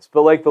apologize,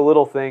 but the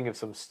little thing of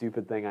some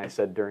stupid thing I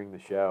said during the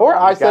show, or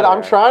I said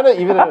I'm trying to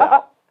even it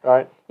out. All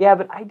right. Yeah,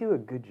 but I do a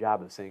good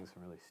job of saying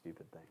some really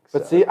stupid things.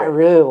 But see, I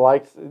really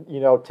liked,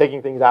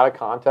 taking things out of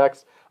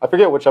context. I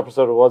forget which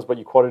episode it was, but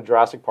you quoted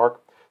Jurassic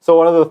Park. So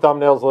one of the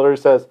thumbnails literally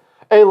says,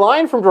 a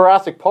line from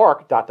Jurassic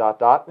Park, ...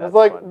 It's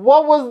like, funny.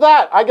 What was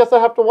that? I guess I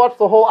have to watch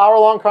the whole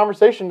hour-long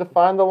conversation to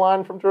find the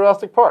line from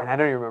Jurassic Park. And I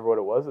don't even remember what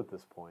it was at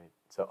this point.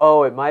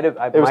 So, it might have.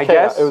 My chaos.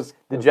 guess It was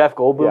the Jeff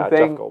Goldblum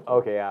thing. Jeff Goldblum.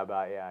 Okay,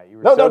 You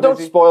were No, so don't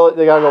busy. spoil it.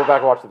 They gotta go back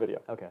and watch the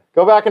video. Okay.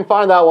 Go back and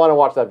find that one and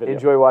watch that video.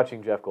 Enjoy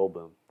watching Jeff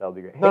Goldblum. That'll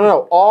be great.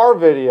 No. Our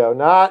video,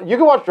 not you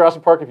can watch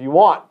Jurassic Park if you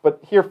want,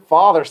 but hear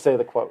Father say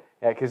the quote.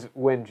 Yeah, because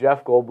when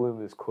Jeff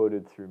Goldblum is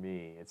quoted through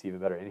me, it's even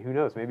better. And who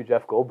knows? Maybe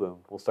Jeff Goldblum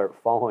will start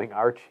following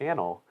our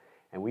channel,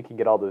 and we can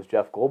get all those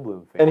Jeff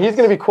Goldblum fans. And he's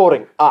going to be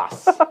quoting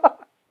us.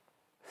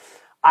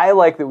 I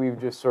like that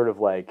we've just sort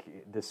of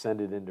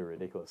descended into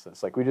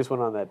ridiculousness. We just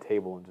went on that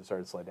table and just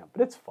started sliding down.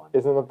 But it's fun.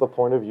 Isn't that the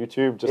point of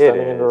YouTube?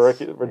 Descending into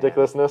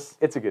ridiculousness?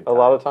 Yeah. It's a good time. A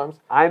lot of times.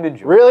 I'm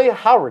enjoying Really?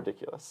 How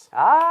ridiculous?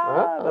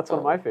 That's one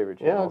of my favorite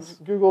channels. Yeah,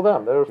 just Google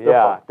them. They're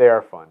fun. They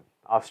are fun.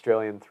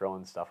 Australian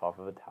throwing stuff off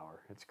of a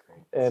tower. It's great.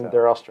 And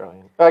they're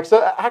Australian.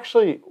 So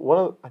actually,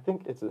 I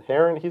think it's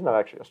Heron. He's not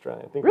actually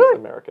Australian. I think he's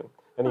American.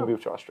 And he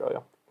moved to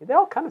Australia. They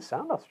all kind of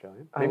sound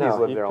Australian. Maybe he's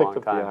lived there a long time. He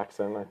picked up the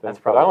accent, I think. That's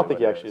but I don't think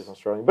he actually is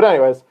Australian. But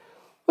anyways,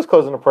 let's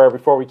close in a prayer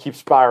before we keep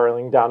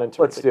spiraling down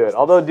into Let's do it.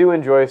 Although do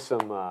enjoy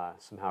some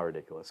How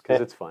Ridiculous,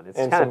 because it's fun. It's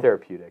kind of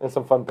therapeutic. And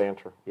some fun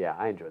banter. Yeah,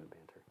 I enjoy the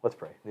banter. Let's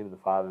pray. In the name of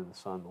the Father, and the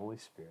Son, and the Holy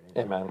Spirit.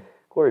 Amen.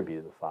 Glory be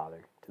to the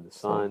Father, to the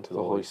Son, to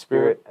the Holy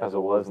Spirit, as it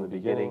was in the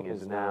beginning,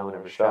 is now, and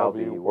ever shall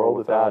be, world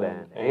without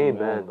end.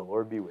 Amen. The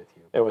Lord be with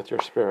you. And with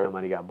your spirit.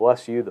 Almighty God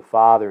bless you, the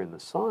Father, and the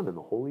Son, and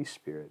the Holy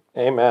Spirit.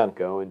 Amen.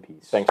 Go in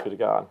peace. Thanks be to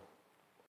God.